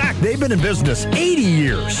area. In fact, they've been in business 80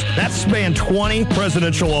 years. That spanned 20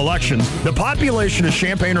 presidential elections. The population of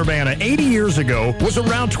Champaign-Urbana 80 years ago was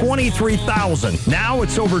around 23,000. Now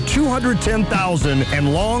it's over 210,000,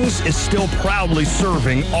 and Long's is still proudly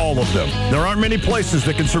serving all of them. There aren't many places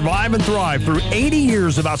that can survive and thrive through 80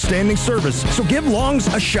 years of outstanding service, so give Long's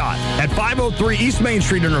a shot at 503 East Main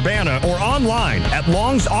Street in Urbana or online at Long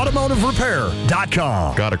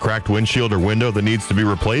longsautomotiverepair.com. Got a cracked windshield or window that needs to be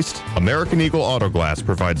replaced? American Eagle Auto Glass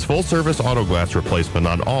provides full-service auto glass replacement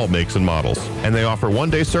on all makes and models. And they offer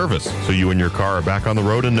one-day service, so you and your car are back on the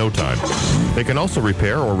road in no time. They can also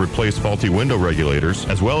repair or replace faulty window regulators,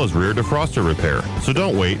 as well as rear defroster repair. So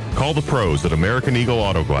don't wait. Call the pros at American Eagle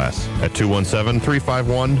Auto Glass at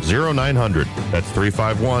 217-351-0900. That's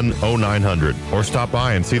 351-0900. Or stop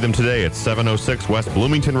by and see them today at 706 West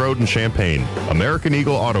Bloomington Road in Champaign. American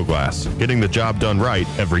Eagle Auto Glass, getting the job done right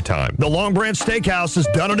every time. The Long Branch Steakhouse has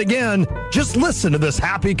done it again. Just listen to this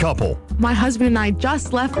happy couple. My husband and I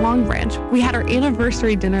just left Long Branch. We had our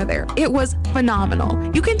anniversary dinner there. It was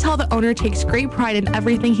phenomenal. You can tell the owner takes great pride in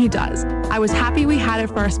everything he does. I was happy we had it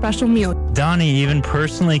for our special meal. Donnie even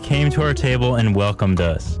personally came to our table and welcomed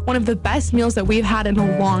us. One of the best meals that we've had in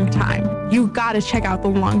a long time. You gotta check out the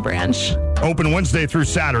Long Branch. Open Wednesday through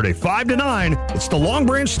Saturday, 5 to 9. It's the Long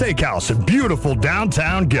Branch Steakhouse in beautiful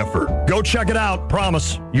downtown Gifford. Go check it out.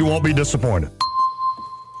 Promise you won't be disappointed.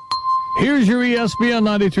 Here's your ESPN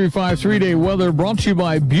 93.5 3-day weather brought to you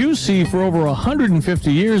by Busey for over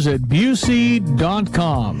 150 years at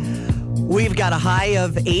Busey.com. We've got a high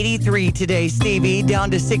of 83 today, Stevie, down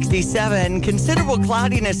to 67. Considerable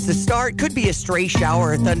cloudiness to start. Could be a stray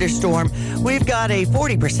shower or thunderstorm. We've got a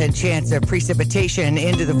 40% chance of precipitation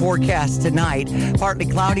into the forecast tonight. Partly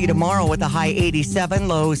cloudy tomorrow with a high 87,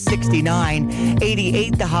 low 69.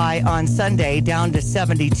 88 the high on Sunday, down to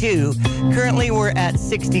 72. Currently, we're at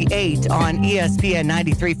 68 on ESPN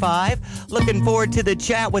 93.5. Looking forward to the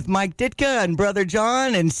chat with Mike Ditka and Brother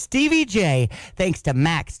John and Stevie Jay. Thanks to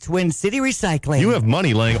Max Twin City Recycling. You have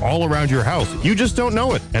money laying all around your house. You just don't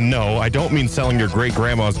know it. And no, I don't mean selling your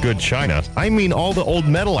great-grandma's good china. I mean all the old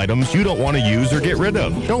metal items you don't want to use or get rid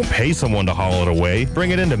of. Don't pay someone to haul it away.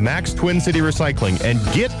 Bring it into Max Twin City Recycling and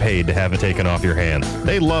get paid to have it taken off your hands.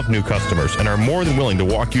 They love new customers and are more than willing to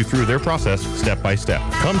walk you through their process step by step.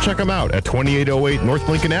 Come check them out at 2808 North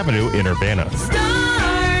Lincoln Avenue in Urbana.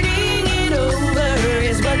 Starting it over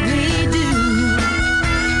is what we do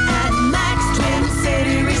at Max Twin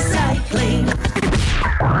City Recycling.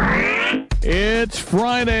 It's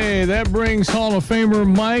Friday. That brings Hall of Famer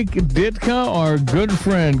Mike Ditka, our good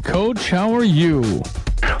friend. Coach, how are you?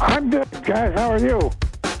 I'm good, guys. How are you?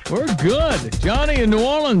 We're good. Johnny in New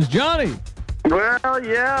Orleans. Johnny. Well,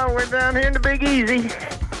 yeah, we're down here in the Big Easy.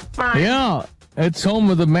 Fine. Yeah, it's home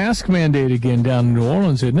of the mask mandate again down in New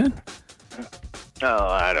Orleans, isn't it? Oh,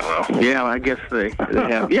 I don't know. Yeah, I guess they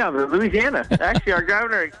have. Yeah, Louisiana. Actually, our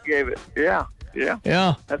governor gave it. Yeah.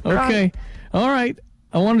 That's okay. Right. All right.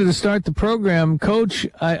 I wanted to start the program. Coach,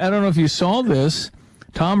 I don't know if you saw this.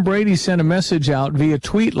 Tom Brady sent a message out via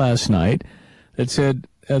tweet last night that said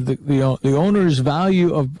the owner's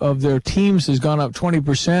value of their teams has gone up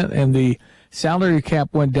 20% and the salary cap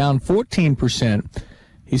went down 14%.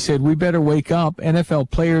 He said, we better wake up.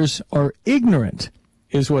 NFL players are ignorant,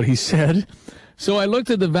 is what he said. So I looked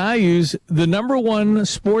at the values. The number one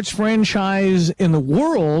sports franchise in the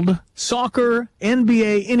world, soccer,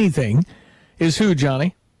 NBA, anything, is who,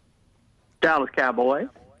 Johnny? Dallas Cowboys.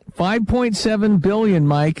 $5.7 billion,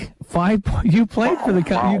 Mike. You played for the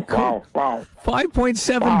Wow.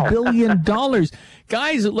 $5.7 billion.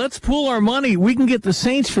 Guys, let's pool our money. We can get the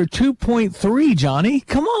Saints for 2.3, Johnny.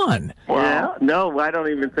 Come on. Yeah, no, I don't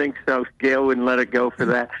even think so. Gail wouldn't let it go for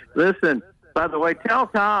that. Listen, by the way, tell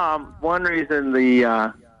Tom one reason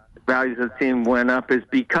the values of the team went up is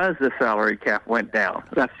because the salary cap went down.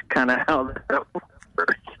 That's kind of how that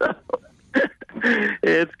works. So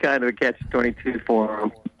it's kind of a catch-22 for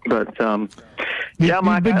them. But, yeah,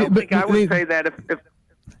 Mike, I don't think I would say that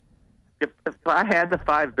if I had the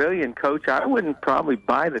 $5 billion, Coach, I wouldn't probably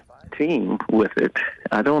buy the team with it.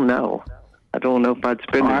 I don't know. I don't know if I'd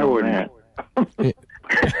spend it on that.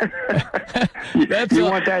 You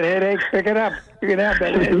want that headache? Pick it up. You can have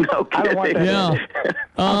that headache. No I don't want that headache.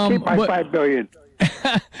 I'll keep my $5 billion.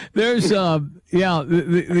 There's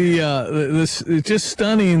it's just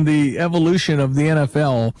stunning the evolution of the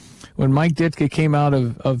NFL. When Mike Ditka came out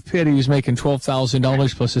of Pitt, he was making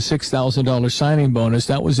 $12,000 plus a $6,000 signing bonus.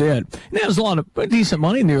 That was it. And that was a lot of decent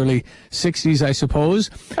money in the early 60s, I suppose.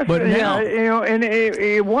 But now, and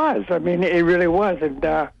it was. I mean, it really was, and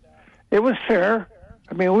it was fair.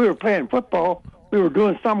 I mean, we were playing football. We were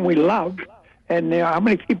doing something we loved, and how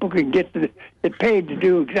many people can get paid to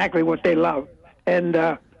do exactly what they love? And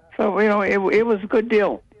so it was a good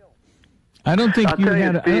deal. I don't think you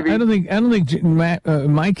had. I don't think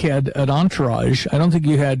Mike had an entourage. I don't think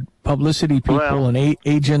you had publicity people and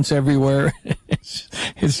agents everywhere.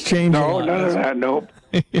 it's changed. No, none of that. Nope.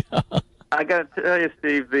 Yeah. I got to tell you,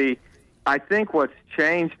 Steve. I think what's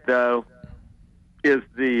changed though is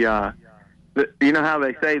the You know how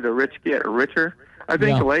they say the rich get richer? I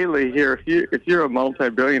think lately here, if you're a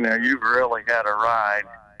multi-billionaire, you've really had a ride,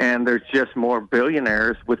 and there's just more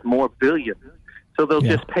billionaires with more billions, so they'll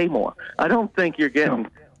just pay more. I don't think you're getting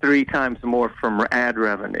 3 times more from ad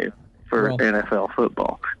revenue for NFL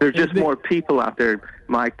football. There's just more people out there,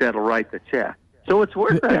 Mike, that'll write the check. So it's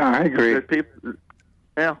worth it. Yeah, I agree. People,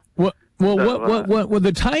 yeah. Well,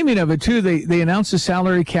 the timing of it, too, they announced the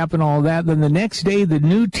salary cap and all that. Then the next day, the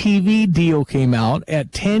new TV deal came out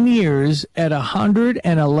at 10 years at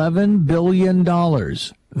 $111 billion.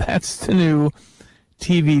 That's the new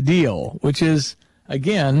TV deal, which is,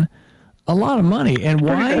 again, a lot of money. And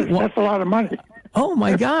why? That's a lot of money. Oh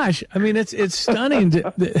my gosh! I mean, it's stunning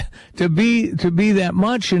to be that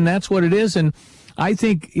much, and that's what it is. And I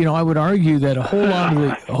think, I would argue that a whole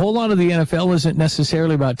lot of the NFL isn't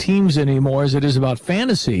necessarily about teams anymore, as it is about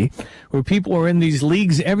fantasy, where people are in these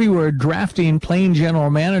leagues everywhere drafting, playing general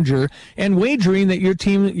manager, and wagering that your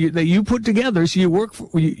team that you put together. So you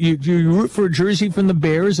root for a jersey from the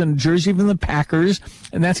Bears and a jersey from the Packers,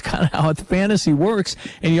 and that's kind of how fantasy works.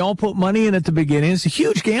 And you all put money in at the beginning. It's a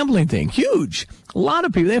huge gambling thing, huge. A lot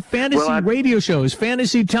of people, they have fantasy radio shows,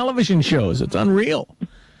 fantasy television shows. It's unreal.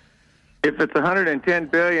 If it's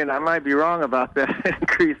 $110 billion, I might be wrong about that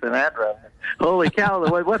increase in ad revenue. Holy cow!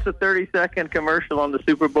 What's a 30-second commercial on the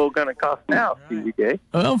Super Bowl going to cost now, Stevie Jay?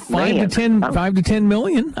 Well, 5 to 10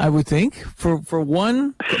 million, I would think, for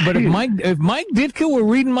one. But if Mike Ditka were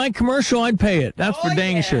reading my commercial, I'd pay it. That's for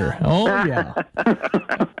dang sure. Oh yeah.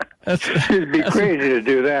 It'd be crazy to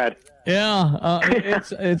do that. Yeah,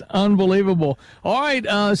 it's unbelievable. All right,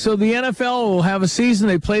 so the NFL will have a season.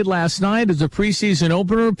 They played last night as a preseason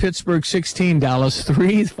opener. Pittsburgh 16, Dallas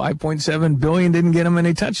 3. $5.7 billion didn't get them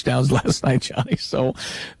any touchdowns last night, Johnny. So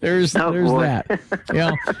there's that.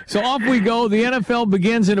 Yeah. So off we go. The NFL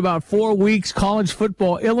begins in about 4 weeks. College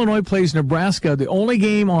football. Illinois plays Nebraska. The only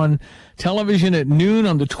game on television at noon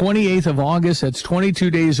on the 28th of August. That's 22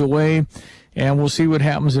 days away. And we'll see what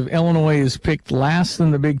happens if Illinois is picked last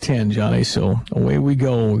in the Big Ten, Johnny. So away we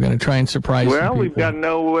go. We're going to try and surprise some people. We've got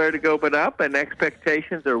nowhere to go but up, and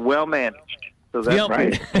expectations are well managed. So that's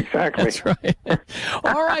right. Exactly. That's right.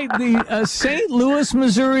 All right. The St. Louis,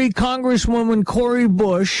 Missouri Congresswoman Cori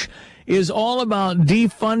Bush is all about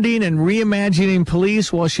defunding and reimagining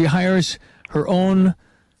police while she hires her own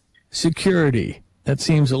security. That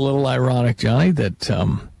seems a little ironic, Johnny,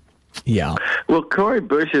 that... Yeah. Well, Cori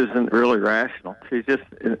Bush isn't really rational. She's just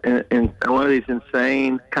in one of these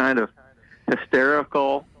insane kind of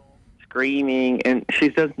hysterical screaming, and she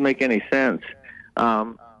doesn't make any sense.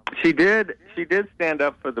 She did stand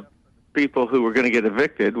up for the people who were going to get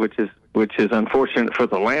evicted, which is unfortunate for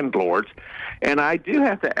the landlords. And I do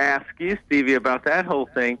have to ask you, Stevie, about that whole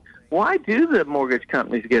thing. Why do the mortgage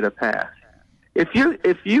companies get a pass? If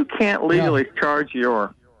you can't legally charge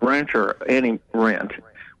your renter any rent,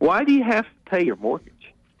 why do you have to pay your mortgage?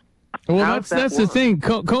 Well, that's the thing.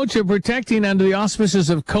 Coach, are protecting under the auspices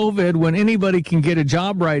of COVID when anybody can get a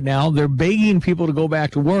job right now. They're begging people to go back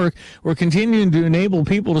to work. We're continuing to enable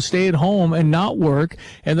people to stay at home and not work.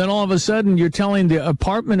 And then all of a sudden you're telling the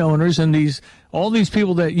apartment owners and all these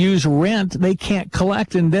people that use rent, they can't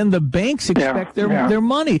collect, and then the banks expect their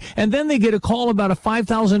money. And then they get a call about a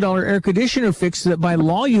 $5,000 air conditioner fix that by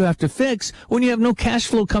law you have to fix when you have no cash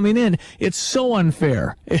flow coming in. It's so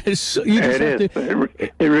unfair. It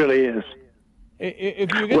really is.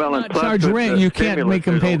 If you're going to not charge rent, you can't make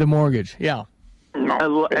them pay the mortgage. Yeah. And a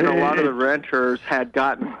lot of the renters had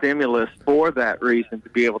gotten stimulus for that reason to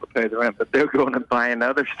be able to pay the rent, but they're going and buying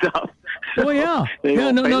other stuff. So no.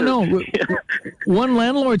 One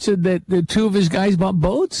landlord said that the 2 of his guys bought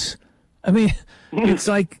boats. I mean, it's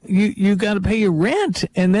like you got to pay your rent,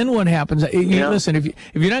 and then what happens? Listen, if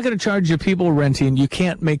you're not going to charge the people renting, you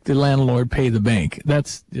can't make the landlord pay the bank.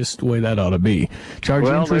 That's just the way that ought to be. Charge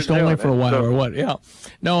interest only for a while, or what? Yeah,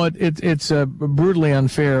 no, it's brutally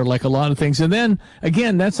unfair, like a lot of things. And then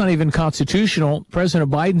again, that's not even constitutional.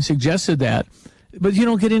 President Biden suggested that, but you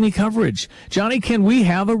don't get any coverage. Johnny, can we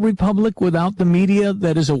have a republic without the media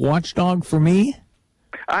that is a watchdog for me?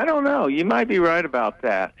 I don't know. You might be right about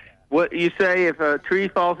that. What you say, if a tree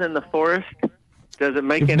falls in the forest, does it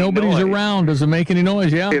make any noise? If nobody's around, does it make any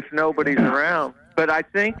noise? Yeah. If nobody's around. But I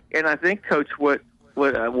think, Coach, what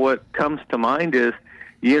comes to mind is,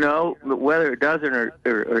 whether it doesn't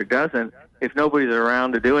or it doesn't, if nobody's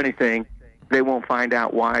around to do anything, they won't find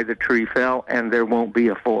out why the tree fell, and there won't be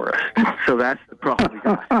a forest. So that's the problem.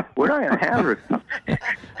 We're not going to have it.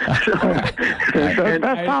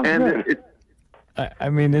 That sounds good. I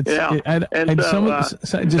mean, it's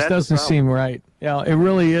it just doesn't seem right. Yeah, it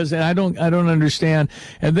really is, and I don't understand.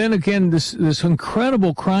 And then again, this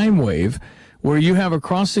incredible crime wave, where you have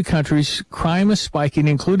across the country, crime is spiking,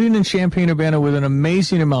 including in Champaign-Urbana, with an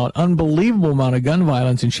unbelievable amount of gun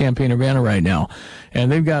violence in Champaign-Urbana right now.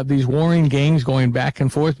 And they've got these warring gangs going back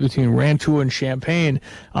and forth between Rantoul and Champaign.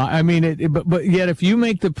 But yet if you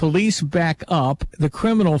make the police back up, the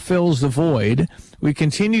criminal fills the void. We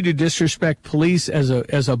continue to disrespect police as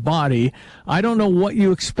a body. I don't know what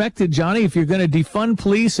you expected, Johnny, if you're going to defund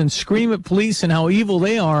police and scream at police and how evil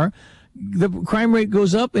they are. The crime rate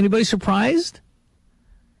goes up. Anybody surprised?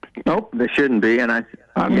 Nope, they shouldn't be. And I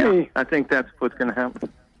think that's what's going to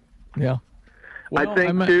happen. Yeah. Well, I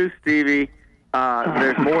think, too, Stevie,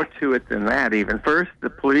 there's more to it than that even. First, the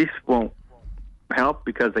police won't help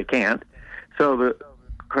because they can't. So the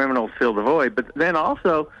criminals fill the void. But then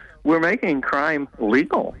also, we're making crime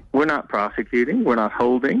legal. We're not prosecuting. We're not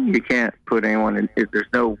holding. You can't put anyone in. If there's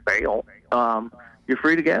no bail, you're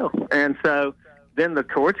free to go. And so then the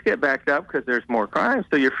courts get backed up because there's more crime,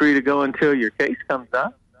 so you're free to go until your case comes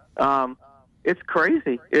up. It's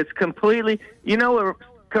crazy. It's completely.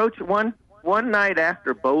 Coach, one night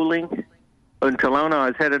after bowling in Kelowna, I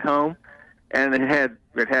was headed home, and it had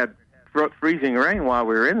freezing rain while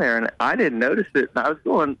we were in there, and I didn't notice it. And I was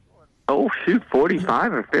going,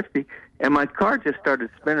 45 or 50, and my car just started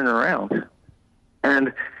spinning around.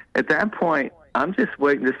 And at that point, I'm just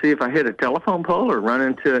waiting to see if I hit a telephone pole or run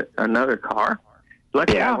into another car.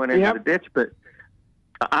 Luckily, I went into the ditch, but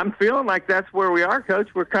I'm feeling like that's where we are,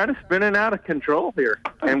 Coach. We're kind of spinning out of control here,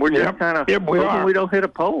 and we're just kind of hoping we don't hit a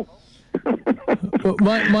pole.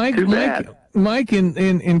 Mike,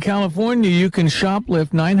 in California, you can shoplift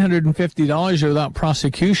 $950 without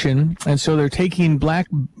prosecution, and so they're taking black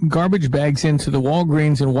garbage bags into the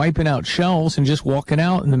Walgreens and wiping out shelves and just walking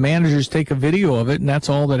out, and the managers take a video of it, and that's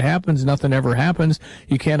all that happens. Nothing ever happens.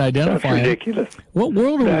 You can't identify That's ridiculous. What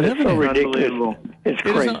world are we living in? That is so ridiculous. It's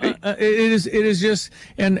crazy. It is just,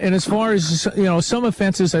 and as far as, some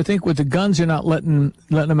offenses, I think with the guns, you're not letting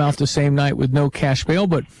them out the same night with no cash bail,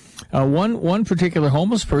 but one particular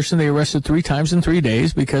homeless person they arrested 3 times in 3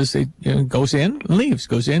 days because they goes in and leaves,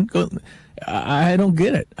 goes in. I don't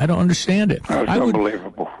get it. I don't understand it. That's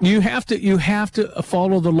unbelievable. You have to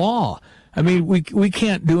follow the law. I mean, we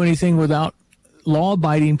can't do anything without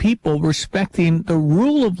law-abiding people respecting the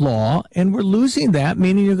rule of law, and we're losing that,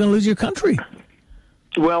 meaning you're going to lose your country.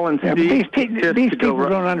 Well, and these people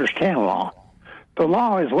don't understand law. The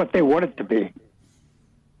law is what they want it to be.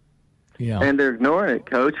 Yeah. And they're ignoring it,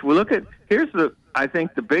 Coach. Well, I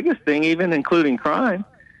think the biggest thing, even including crime,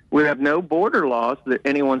 we have no border laws that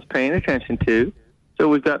anyone's paying attention to. So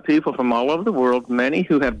we've got people from all over the world, many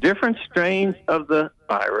who have different strains of the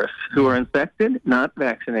virus, who are infected, not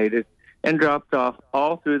vaccinated, and dropped off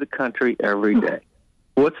all through the country every day.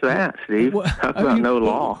 What's that, Steve? Talk about no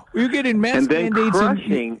law. You're getting mask mandates.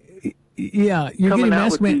 You're getting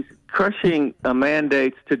mask mandates. Crushing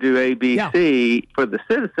mandates to do ABC for the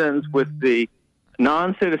citizens, with the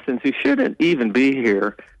non-citizens who shouldn't even be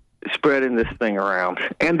here spreading this thing around.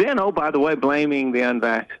 And then, by the way, blaming the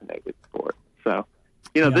unvaccinated for it. So,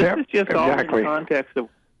 this is just all in the context of,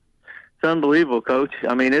 it's unbelievable, Coach.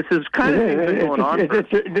 I mean, this is kind of been going on for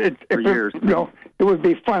years. It would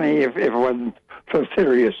be funny if it wasn't so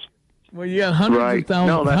serious. Well, you got hundreds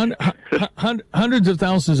of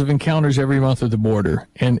thousands of encounters every month at the border,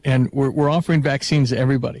 and we're offering vaccines to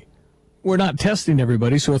everybody. We're not testing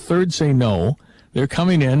everybody, so a third say no. They're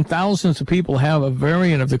coming in. Thousands of people have a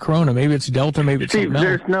variant of the corona. Maybe it's Delta, maybe it's something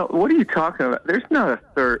else. What are you talking about? There's not a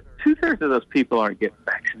third. 2/3 of those people aren't getting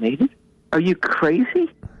vaccinated. Are you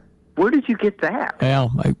crazy? Where did you get that?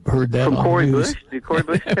 Well, I heard that from on Corey news. Bush. Did Corey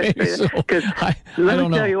Bush say that? Because let me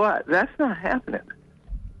tell you what, that's not happening.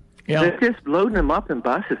 Yeah. They're just loading them up in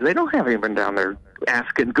buses. They don't have anyone down there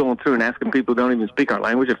going through and asking people who don't even speak our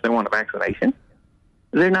language if they want a vaccination.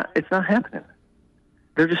 It's not happening.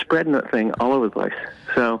 They're just spreading that thing all over the place.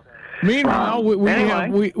 So, meanwhile,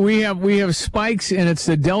 we have spikes, and it's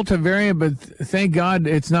the Delta variant. But thank God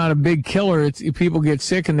it's not a big killer. People get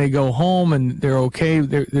sick and they go home and they're okay.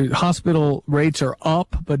 The hospital rates are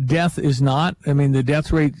up, but death is not. I mean, the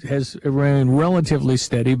death rate has remained relatively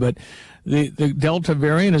steady, but the Delta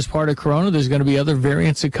variant is part of Corona. There's going to be other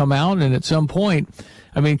variants that come out, and at some point,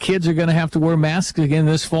 I mean, kids are going to have to wear masks again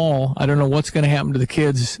this fall. I don't know what's going to happen to the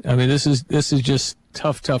kids. I mean, this is just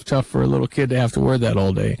tough for a little kid to have to wear that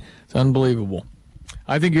all day. It's unbelievable.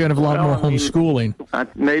 I think you're going to have a lot more homeschooling.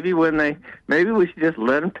 Maybe we should just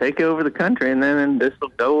let them take over the country, and then this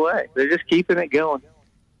will go away. They're just keeping it going.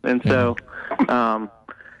 And so,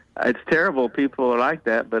 it's terrible. People are like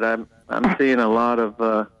that, but I'm seeing a lot of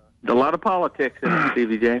politics in it,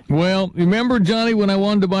 Stevie J. Well, remember, Johnny, when I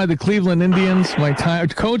wanted to buy the Cleveland Indians,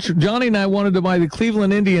 Coach Johnny and I wanted to buy the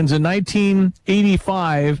Cleveland Indians in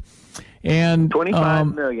 1985, and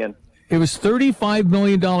 $25 million. It was $35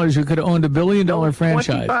 million who could have owned $1 billion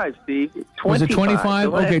franchise. 25, Steve. 25. Was it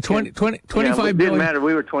 25? Okay, 25 it didn't matter.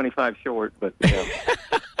 We were 25 short, but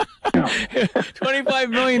 $25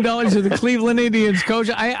 million to the Cleveland Indians, Coach.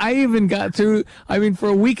 I even got through. I mean, for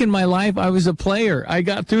a week in my life, I was a player. I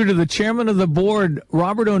got through to the chairman of the board,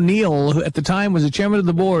 Robert O'Neill, who at the time was the chairman of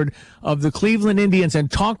the board of the Cleveland Indians,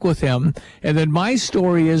 and talked with him. And then my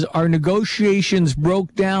story is our negotiations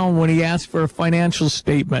broke down when he asked for a financial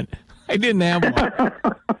statement. I didn't have one.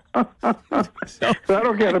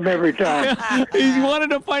 That'll get him every time. He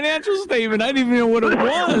wanted a financial statement. I didn't even know what it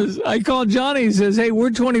was. I called Johnny and says, "Hey, we're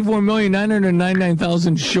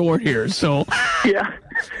 $24,999,000 short here." So yeah.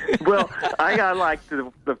 Well, I got like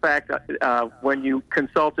the fact when you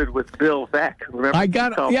consulted with Bill Veck. Remember? I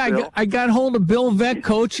got hold of Bill Veck,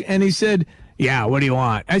 Coach, and he said, "Yeah, what do you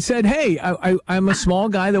want?" I said, "Hey, I'm a small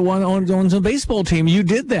guy that owns a baseball team. You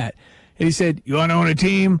did that." And he said, "You want to own a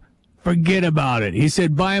team? Forget about it." He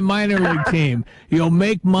said, "Buy a minor league team. You'll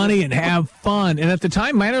make money and have fun." And at the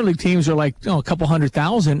time, minor league teams were like a couple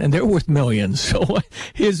 $100,000, and they're worth millions. So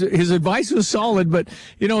his advice was solid. But,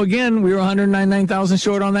 again, we were $199,000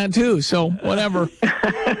 short on that, too. So whatever.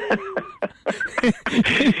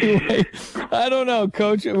 Anyway, I don't know,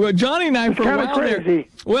 Coach. Well, Johnny and I for a while there.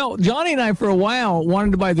 Well, Johnny and I for a while wanted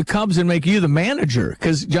to buy the Cubs and make you the manager,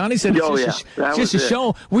 because Johnny said it's just a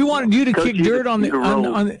show. We wanted you to kick dirt on the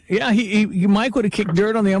Mike would have kicked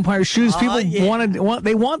dirt on the umpire's shoes. People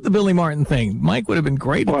want the Billy Martin thing. Mike would have been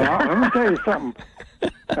great at that. Let me tell you something.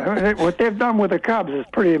 What they've done with the Cubs is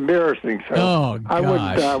pretty embarrassing. So I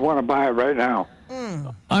wouldn't want to buy it right now.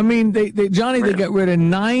 I mean, they got rid of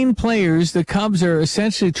 9 players. The Cubs are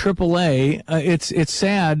essentially AAA. It's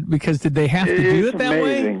sad because did they have to do it that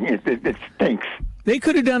way? It stinks. They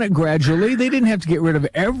could have done it gradually. They didn't have to get rid of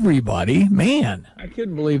everybody. Man, I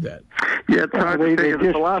couldn't believe that. Yeah, it's hard to figure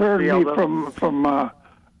the philosophy. They just turned me from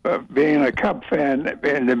being a Cub fan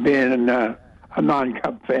into being a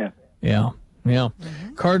non-Cub fan. Yeah. Yeah.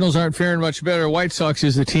 Mm-hmm. Cardinals aren't faring much better. White Sox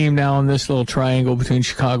is the team now in this little triangle between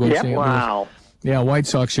Chicago and St. Louis. Wow. Yeah, White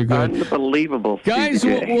Sox are good. Unbelievable. Guys,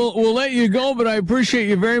 we'll let you go, but I appreciate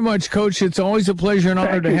you very much, Coach. It's always a pleasure and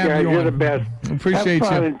honor to have you on. You're the best. Appreciate have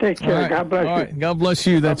fun you. And take care. Right. God bless you. All right. God bless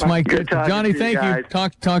you. That's Mike Ditka. Johnny, thank you.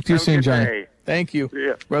 Talk to you soon, Johnny. Day. Thank you.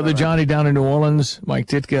 Yeah. Brother Johnny down in New Orleans, Mike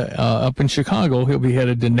Ditka up in Chicago. He'll be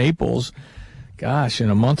headed to Naples, gosh, in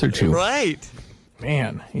a month or two. Right.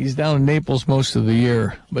 Man, he's down in Naples most of the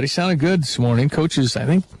year. But he sounded good this morning. Coach is, I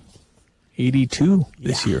think, 82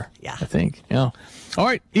 this year. Yeah. I think. Yeah. All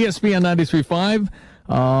right. ESPN 93.5.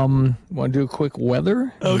 Want to do a quick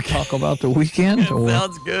weather? Okay. Talk about the weekend?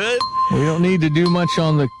 Sounds good. We don't need to do much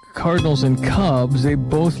on the Cardinals and Cubs. They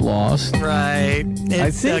both lost. Right.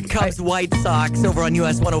 It's Cubs White Sox over on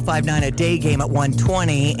US 105.9, a day game at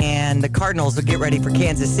 1:20, and the Cardinals will get ready for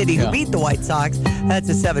Kansas City, who beat the White Sox. That's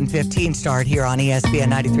a 7:15 start here on ESPN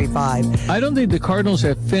 93.5. I don't think the Cardinals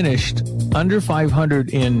have finished under 500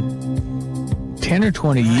 in 10 or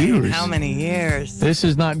 20 years. How many years? This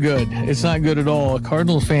is not good. It's not good at all.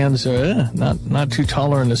 Cardinals fans are not too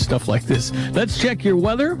tolerant of stuff like this. Let's check your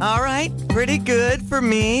weather. All right. Pretty good for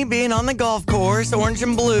me being on the golf course, orange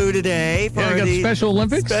and blue today. For I got the Special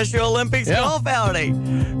Olympics? Special Olympics golf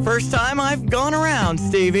outing. First time I've gone around,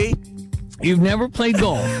 Stevie. You've never played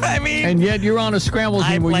golf. I mean, and yet you're on a scramble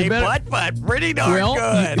team. I play putt-putt pretty darn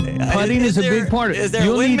good. Putting is a big part of it. Is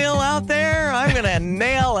there a windmill out there? I'm going to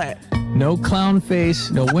nail it. No clown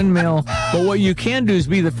face, no windmill. But what you can do is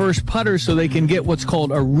be the first putter so they can get what's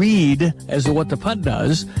called a read as to what the putt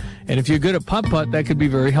does. And if you're good at putt-putt, that could be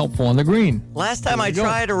very helpful on the green. Last time I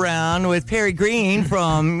tried around with Perry Green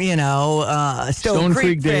from, Stone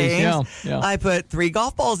Creek days. Yeah. I put 3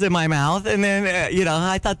 golf balls in my mouth, and then,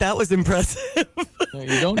 I thought that was impressive. No,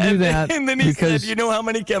 you don't do that. And then he said, you know how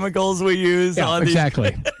many chemicals we use on these?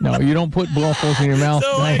 Exactly. No, you don't put golf balls in your mouth.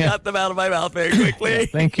 So I got them out of my mouth very quickly.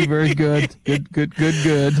 Thank you. Very good.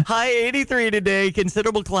 Good. High 83 today,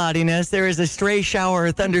 considerable cloudiness. There is a stray shower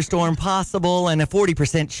or thunderstorm possible and a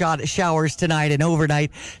 40% shot at showers tonight and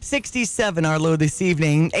overnight. 67 our low this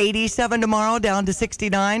evening. 87 tomorrow, down to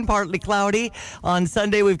 69, partly cloudy. On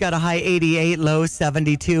Sunday, we've got a high 88, low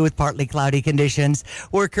 72 with partly cloudy conditions.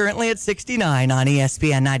 We're currently at 69 on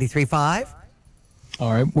ESPN 93.5.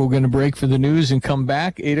 All right, we're going to break for the news and come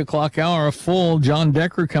back. 8 o'clock hour, full John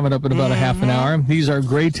Decker coming up in about a half an hour. He's our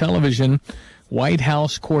Gray Television White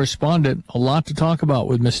House correspondent. A lot to talk about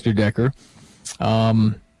with Mr. Decker.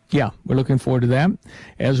 Yeah, we're looking forward to that.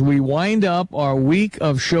 As we wind up our week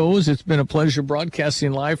of shows, it's been a pleasure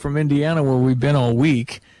broadcasting live from Indiana, where we've been all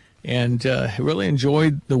week, and really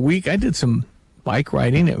enjoyed the week. I did some bike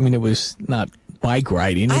riding. I mean, it was not bike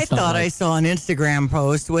riding. I thought I saw an Instagram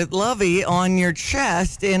post with Lovey on your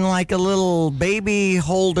chest in like a little baby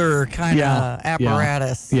holder kind of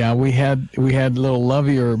apparatus. Yeah, we had little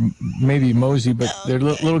Lovey, or maybe Mosey, but they're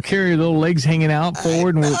little carrier, little legs hanging out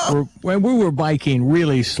forward, and we were biking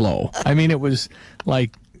really slow. I mean, it was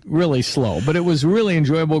like really slow, but it was really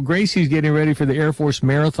enjoyable. Gracie's getting ready for the Air Force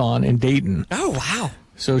Marathon in Dayton. Oh, wow.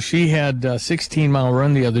 So she had a 16-mile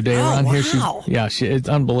run the other day around here. It's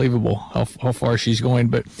unbelievable how far she's going.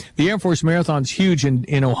 But the Air Force Marathon's huge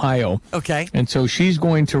in Ohio. Okay. And so she's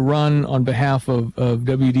going to run on behalf of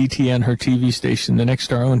WDTN, her TV station, the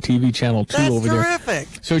next our own TV channel 2 over there. That's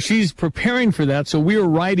terrific. So she's preparing for that. So we were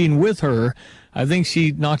riding with her. I think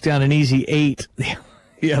she knocked down an easy 8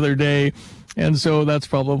 the other day. And so that's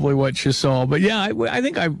probably what you saw. But yeah, I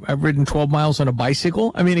think I've ridden 12 miles on a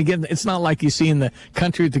bicycle. I mean, again, it's not like you see in the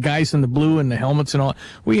country with the guys in the blue and the helmets and all.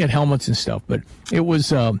 We had helmets and stuff, but it was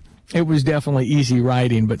definitely easy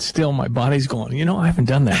riding. But still, my body's going, I haven't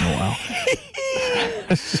done that in a while.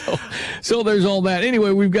 So there's all that.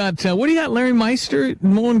 Anyway, we've got, what do you got, Larry Meister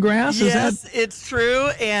mowing grass? Yes, it's true.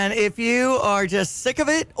 And if you are just sick of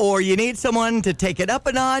it, or you need someone to take it up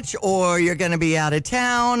a notch, or you're going to be out of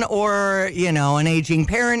town, or, an aging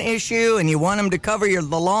parent issue, and you want them to cover the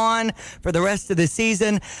lawn for the rest of the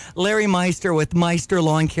season, Larry Meister with Meister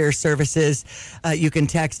Lawn Care Services. You can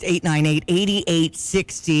text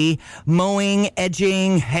 898-8860. Mowing,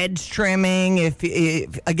 edging, hedge trimming. If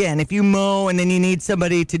you mow and then you need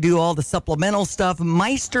somebody to do all the supplemental stuff,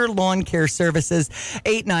 Meister Lawn Care Services,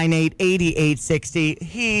 898-8860.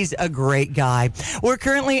 He's a great guy. We're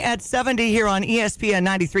currently at 70 here on ESPN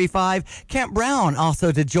 93.5. Kent Brown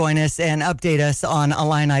also to join us and update us on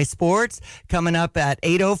Illini sports, coming up at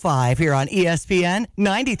 8:05 here on ESPN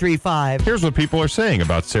 93.5. Here's what people are saying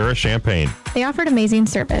about Sarah Champagne. They offered amazing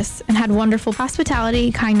service and had wonderful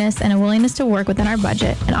hospitality, kindness, and a willingness to work within our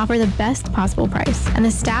budget and offer the best possible price. And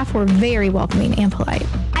the staff were very welcoming and polite.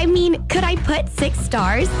 I mean, could I put 6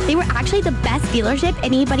 stars? They were actually the best dealership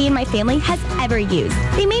anybody in my family has ever used.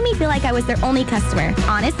 They made me feel like I was their only customer.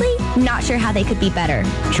 Honestly, not sure how they could be better.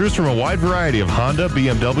 Choose from a wide variety of Honda,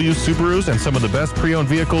 BMW, Subarus, and some of the best pre-owned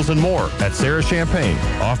vehicles and more at Sarah Champagne,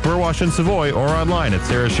 off Burwash and Savoy, or online at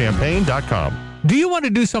sarahchampagne.com. Do you want to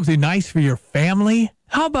do something nice for your family?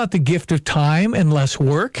 How about the gift of time and less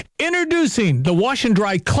work? Introducing the Wash and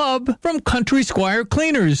Dry Club from Country Squire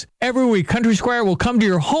Cleaners. Every week, Country Squire will come to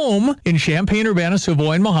your home in Champaign, Urbana,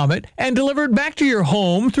 Savoy, and Mahomet and deliver it back to your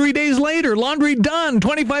home 3 days later. Laundry done.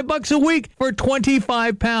 $25 a week for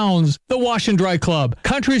 25 pounds. The Wash and Dry Club.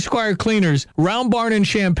 Country Squire Cleaners. Round Barn in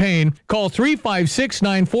Champaign. Call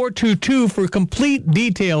 356-9422 for complete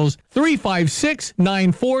details.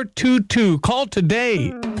 356-9422. Call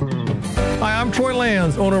today. Hi, I'm Troy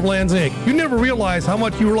Lands, owner of Lands Inc. You never realize how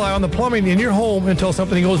much you rely on the plumbing in your home until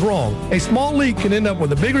something goes wrong. A small leak can end up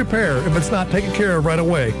with a big repair if it's not taken care of right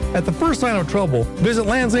away. At the first sign of trouble, visit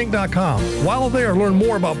landsinc.com. While there, learn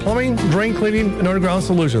more about plumbing, drain cleaning, and underground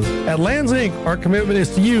solutions. At Lands Inc., our commitment is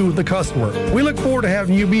to you, the customer. We look forward to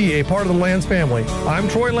having you be a part of the Lands family. I'm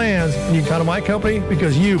Troy Lands, and you can count on my company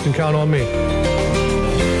because you can count on me.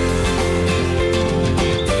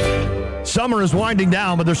 Summer is winding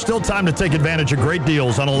down, but there's still time to take advantage of great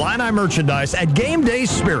deals on Illini merchandise at Game Day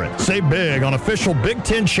Spirit. Save big on official Big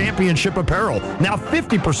Ten Championship apparel, now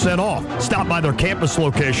 50% off. Stop by their campus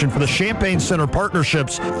location for the Champaign Center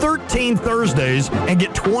Partnerships 13 Thursdays and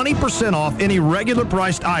get 20% off any regular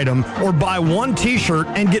priced item, or buy 1 t-shirt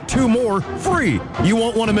and get 2 more free. You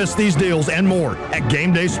won't want to miss these deals and more at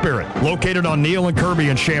Game Day Spirit, located on Neal and Kirby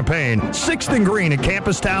in Champaign, 6th and Green in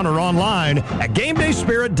Campustown, or online at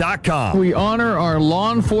GameDaySpirit.com. We honor our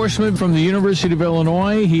law enforcement from the University of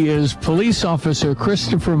Illinois. He is Police Officer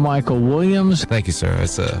Christopher Michael Williams. Thank you, sir.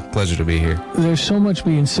 It's a pleasure to be here. There's so much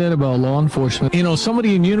being said about law enforcement.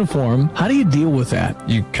 Somebody in uniform, how do you deal with that?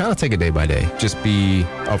 You kind of take it day by day. Just be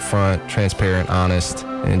upfront, transparent, honest,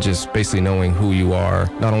 and just basically knowing who you are,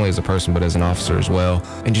 not only as a person, but as an officer as well.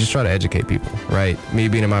 And you just try to educate people, right? Me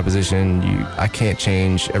being in my position, I can't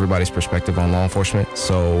change everybody's perspective on law enforcement.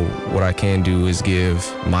 So what I can do is give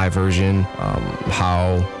my version,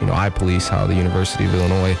 how I police, how the University of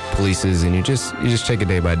Illinois polices, and you just take it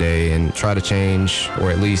day by day and try to change,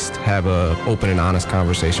 or at least have a open and honest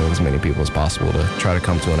conversation with as many people as possible to try to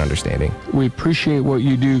come to an understanding. We appreciate what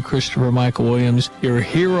you do, Christopher Michael Williams. You're a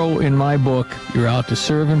hero in my book. You're out to serve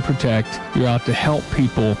serve and protect. You're out to help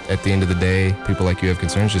people. At the end of the day, people like you have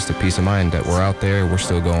concerns, just a peace of mind that we're out there, we're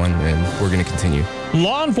still going, and we're going to continue.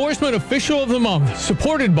 Law Enforcement Official of the Month,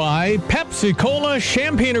 supported by Pepsi-Cola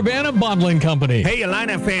Champaign-Urbana Bottling Company. Hey,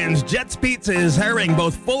 Illini fans, Jets Pizza is hiring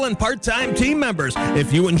both full and part-time team members.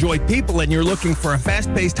 If you enjoy people and you're looking for a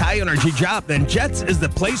fast-paced, high-energy job, then Jets is the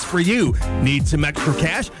place for you. Need some extra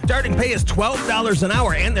cash? Starting pay is $12 an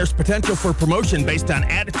hour, and there's potential for promotion based on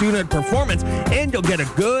attitude and performance, and you'll get a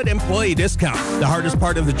good employee discount. The hardest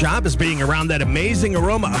part of the job is being around that amazing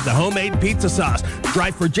aroma of the homemade pizza sauce.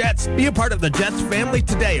 Drive for Jets. Be a part of the Jets family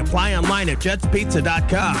today. Apply online at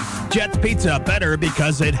jetspizza.com. Jets Pizza, better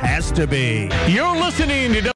because it has to be. You're listening to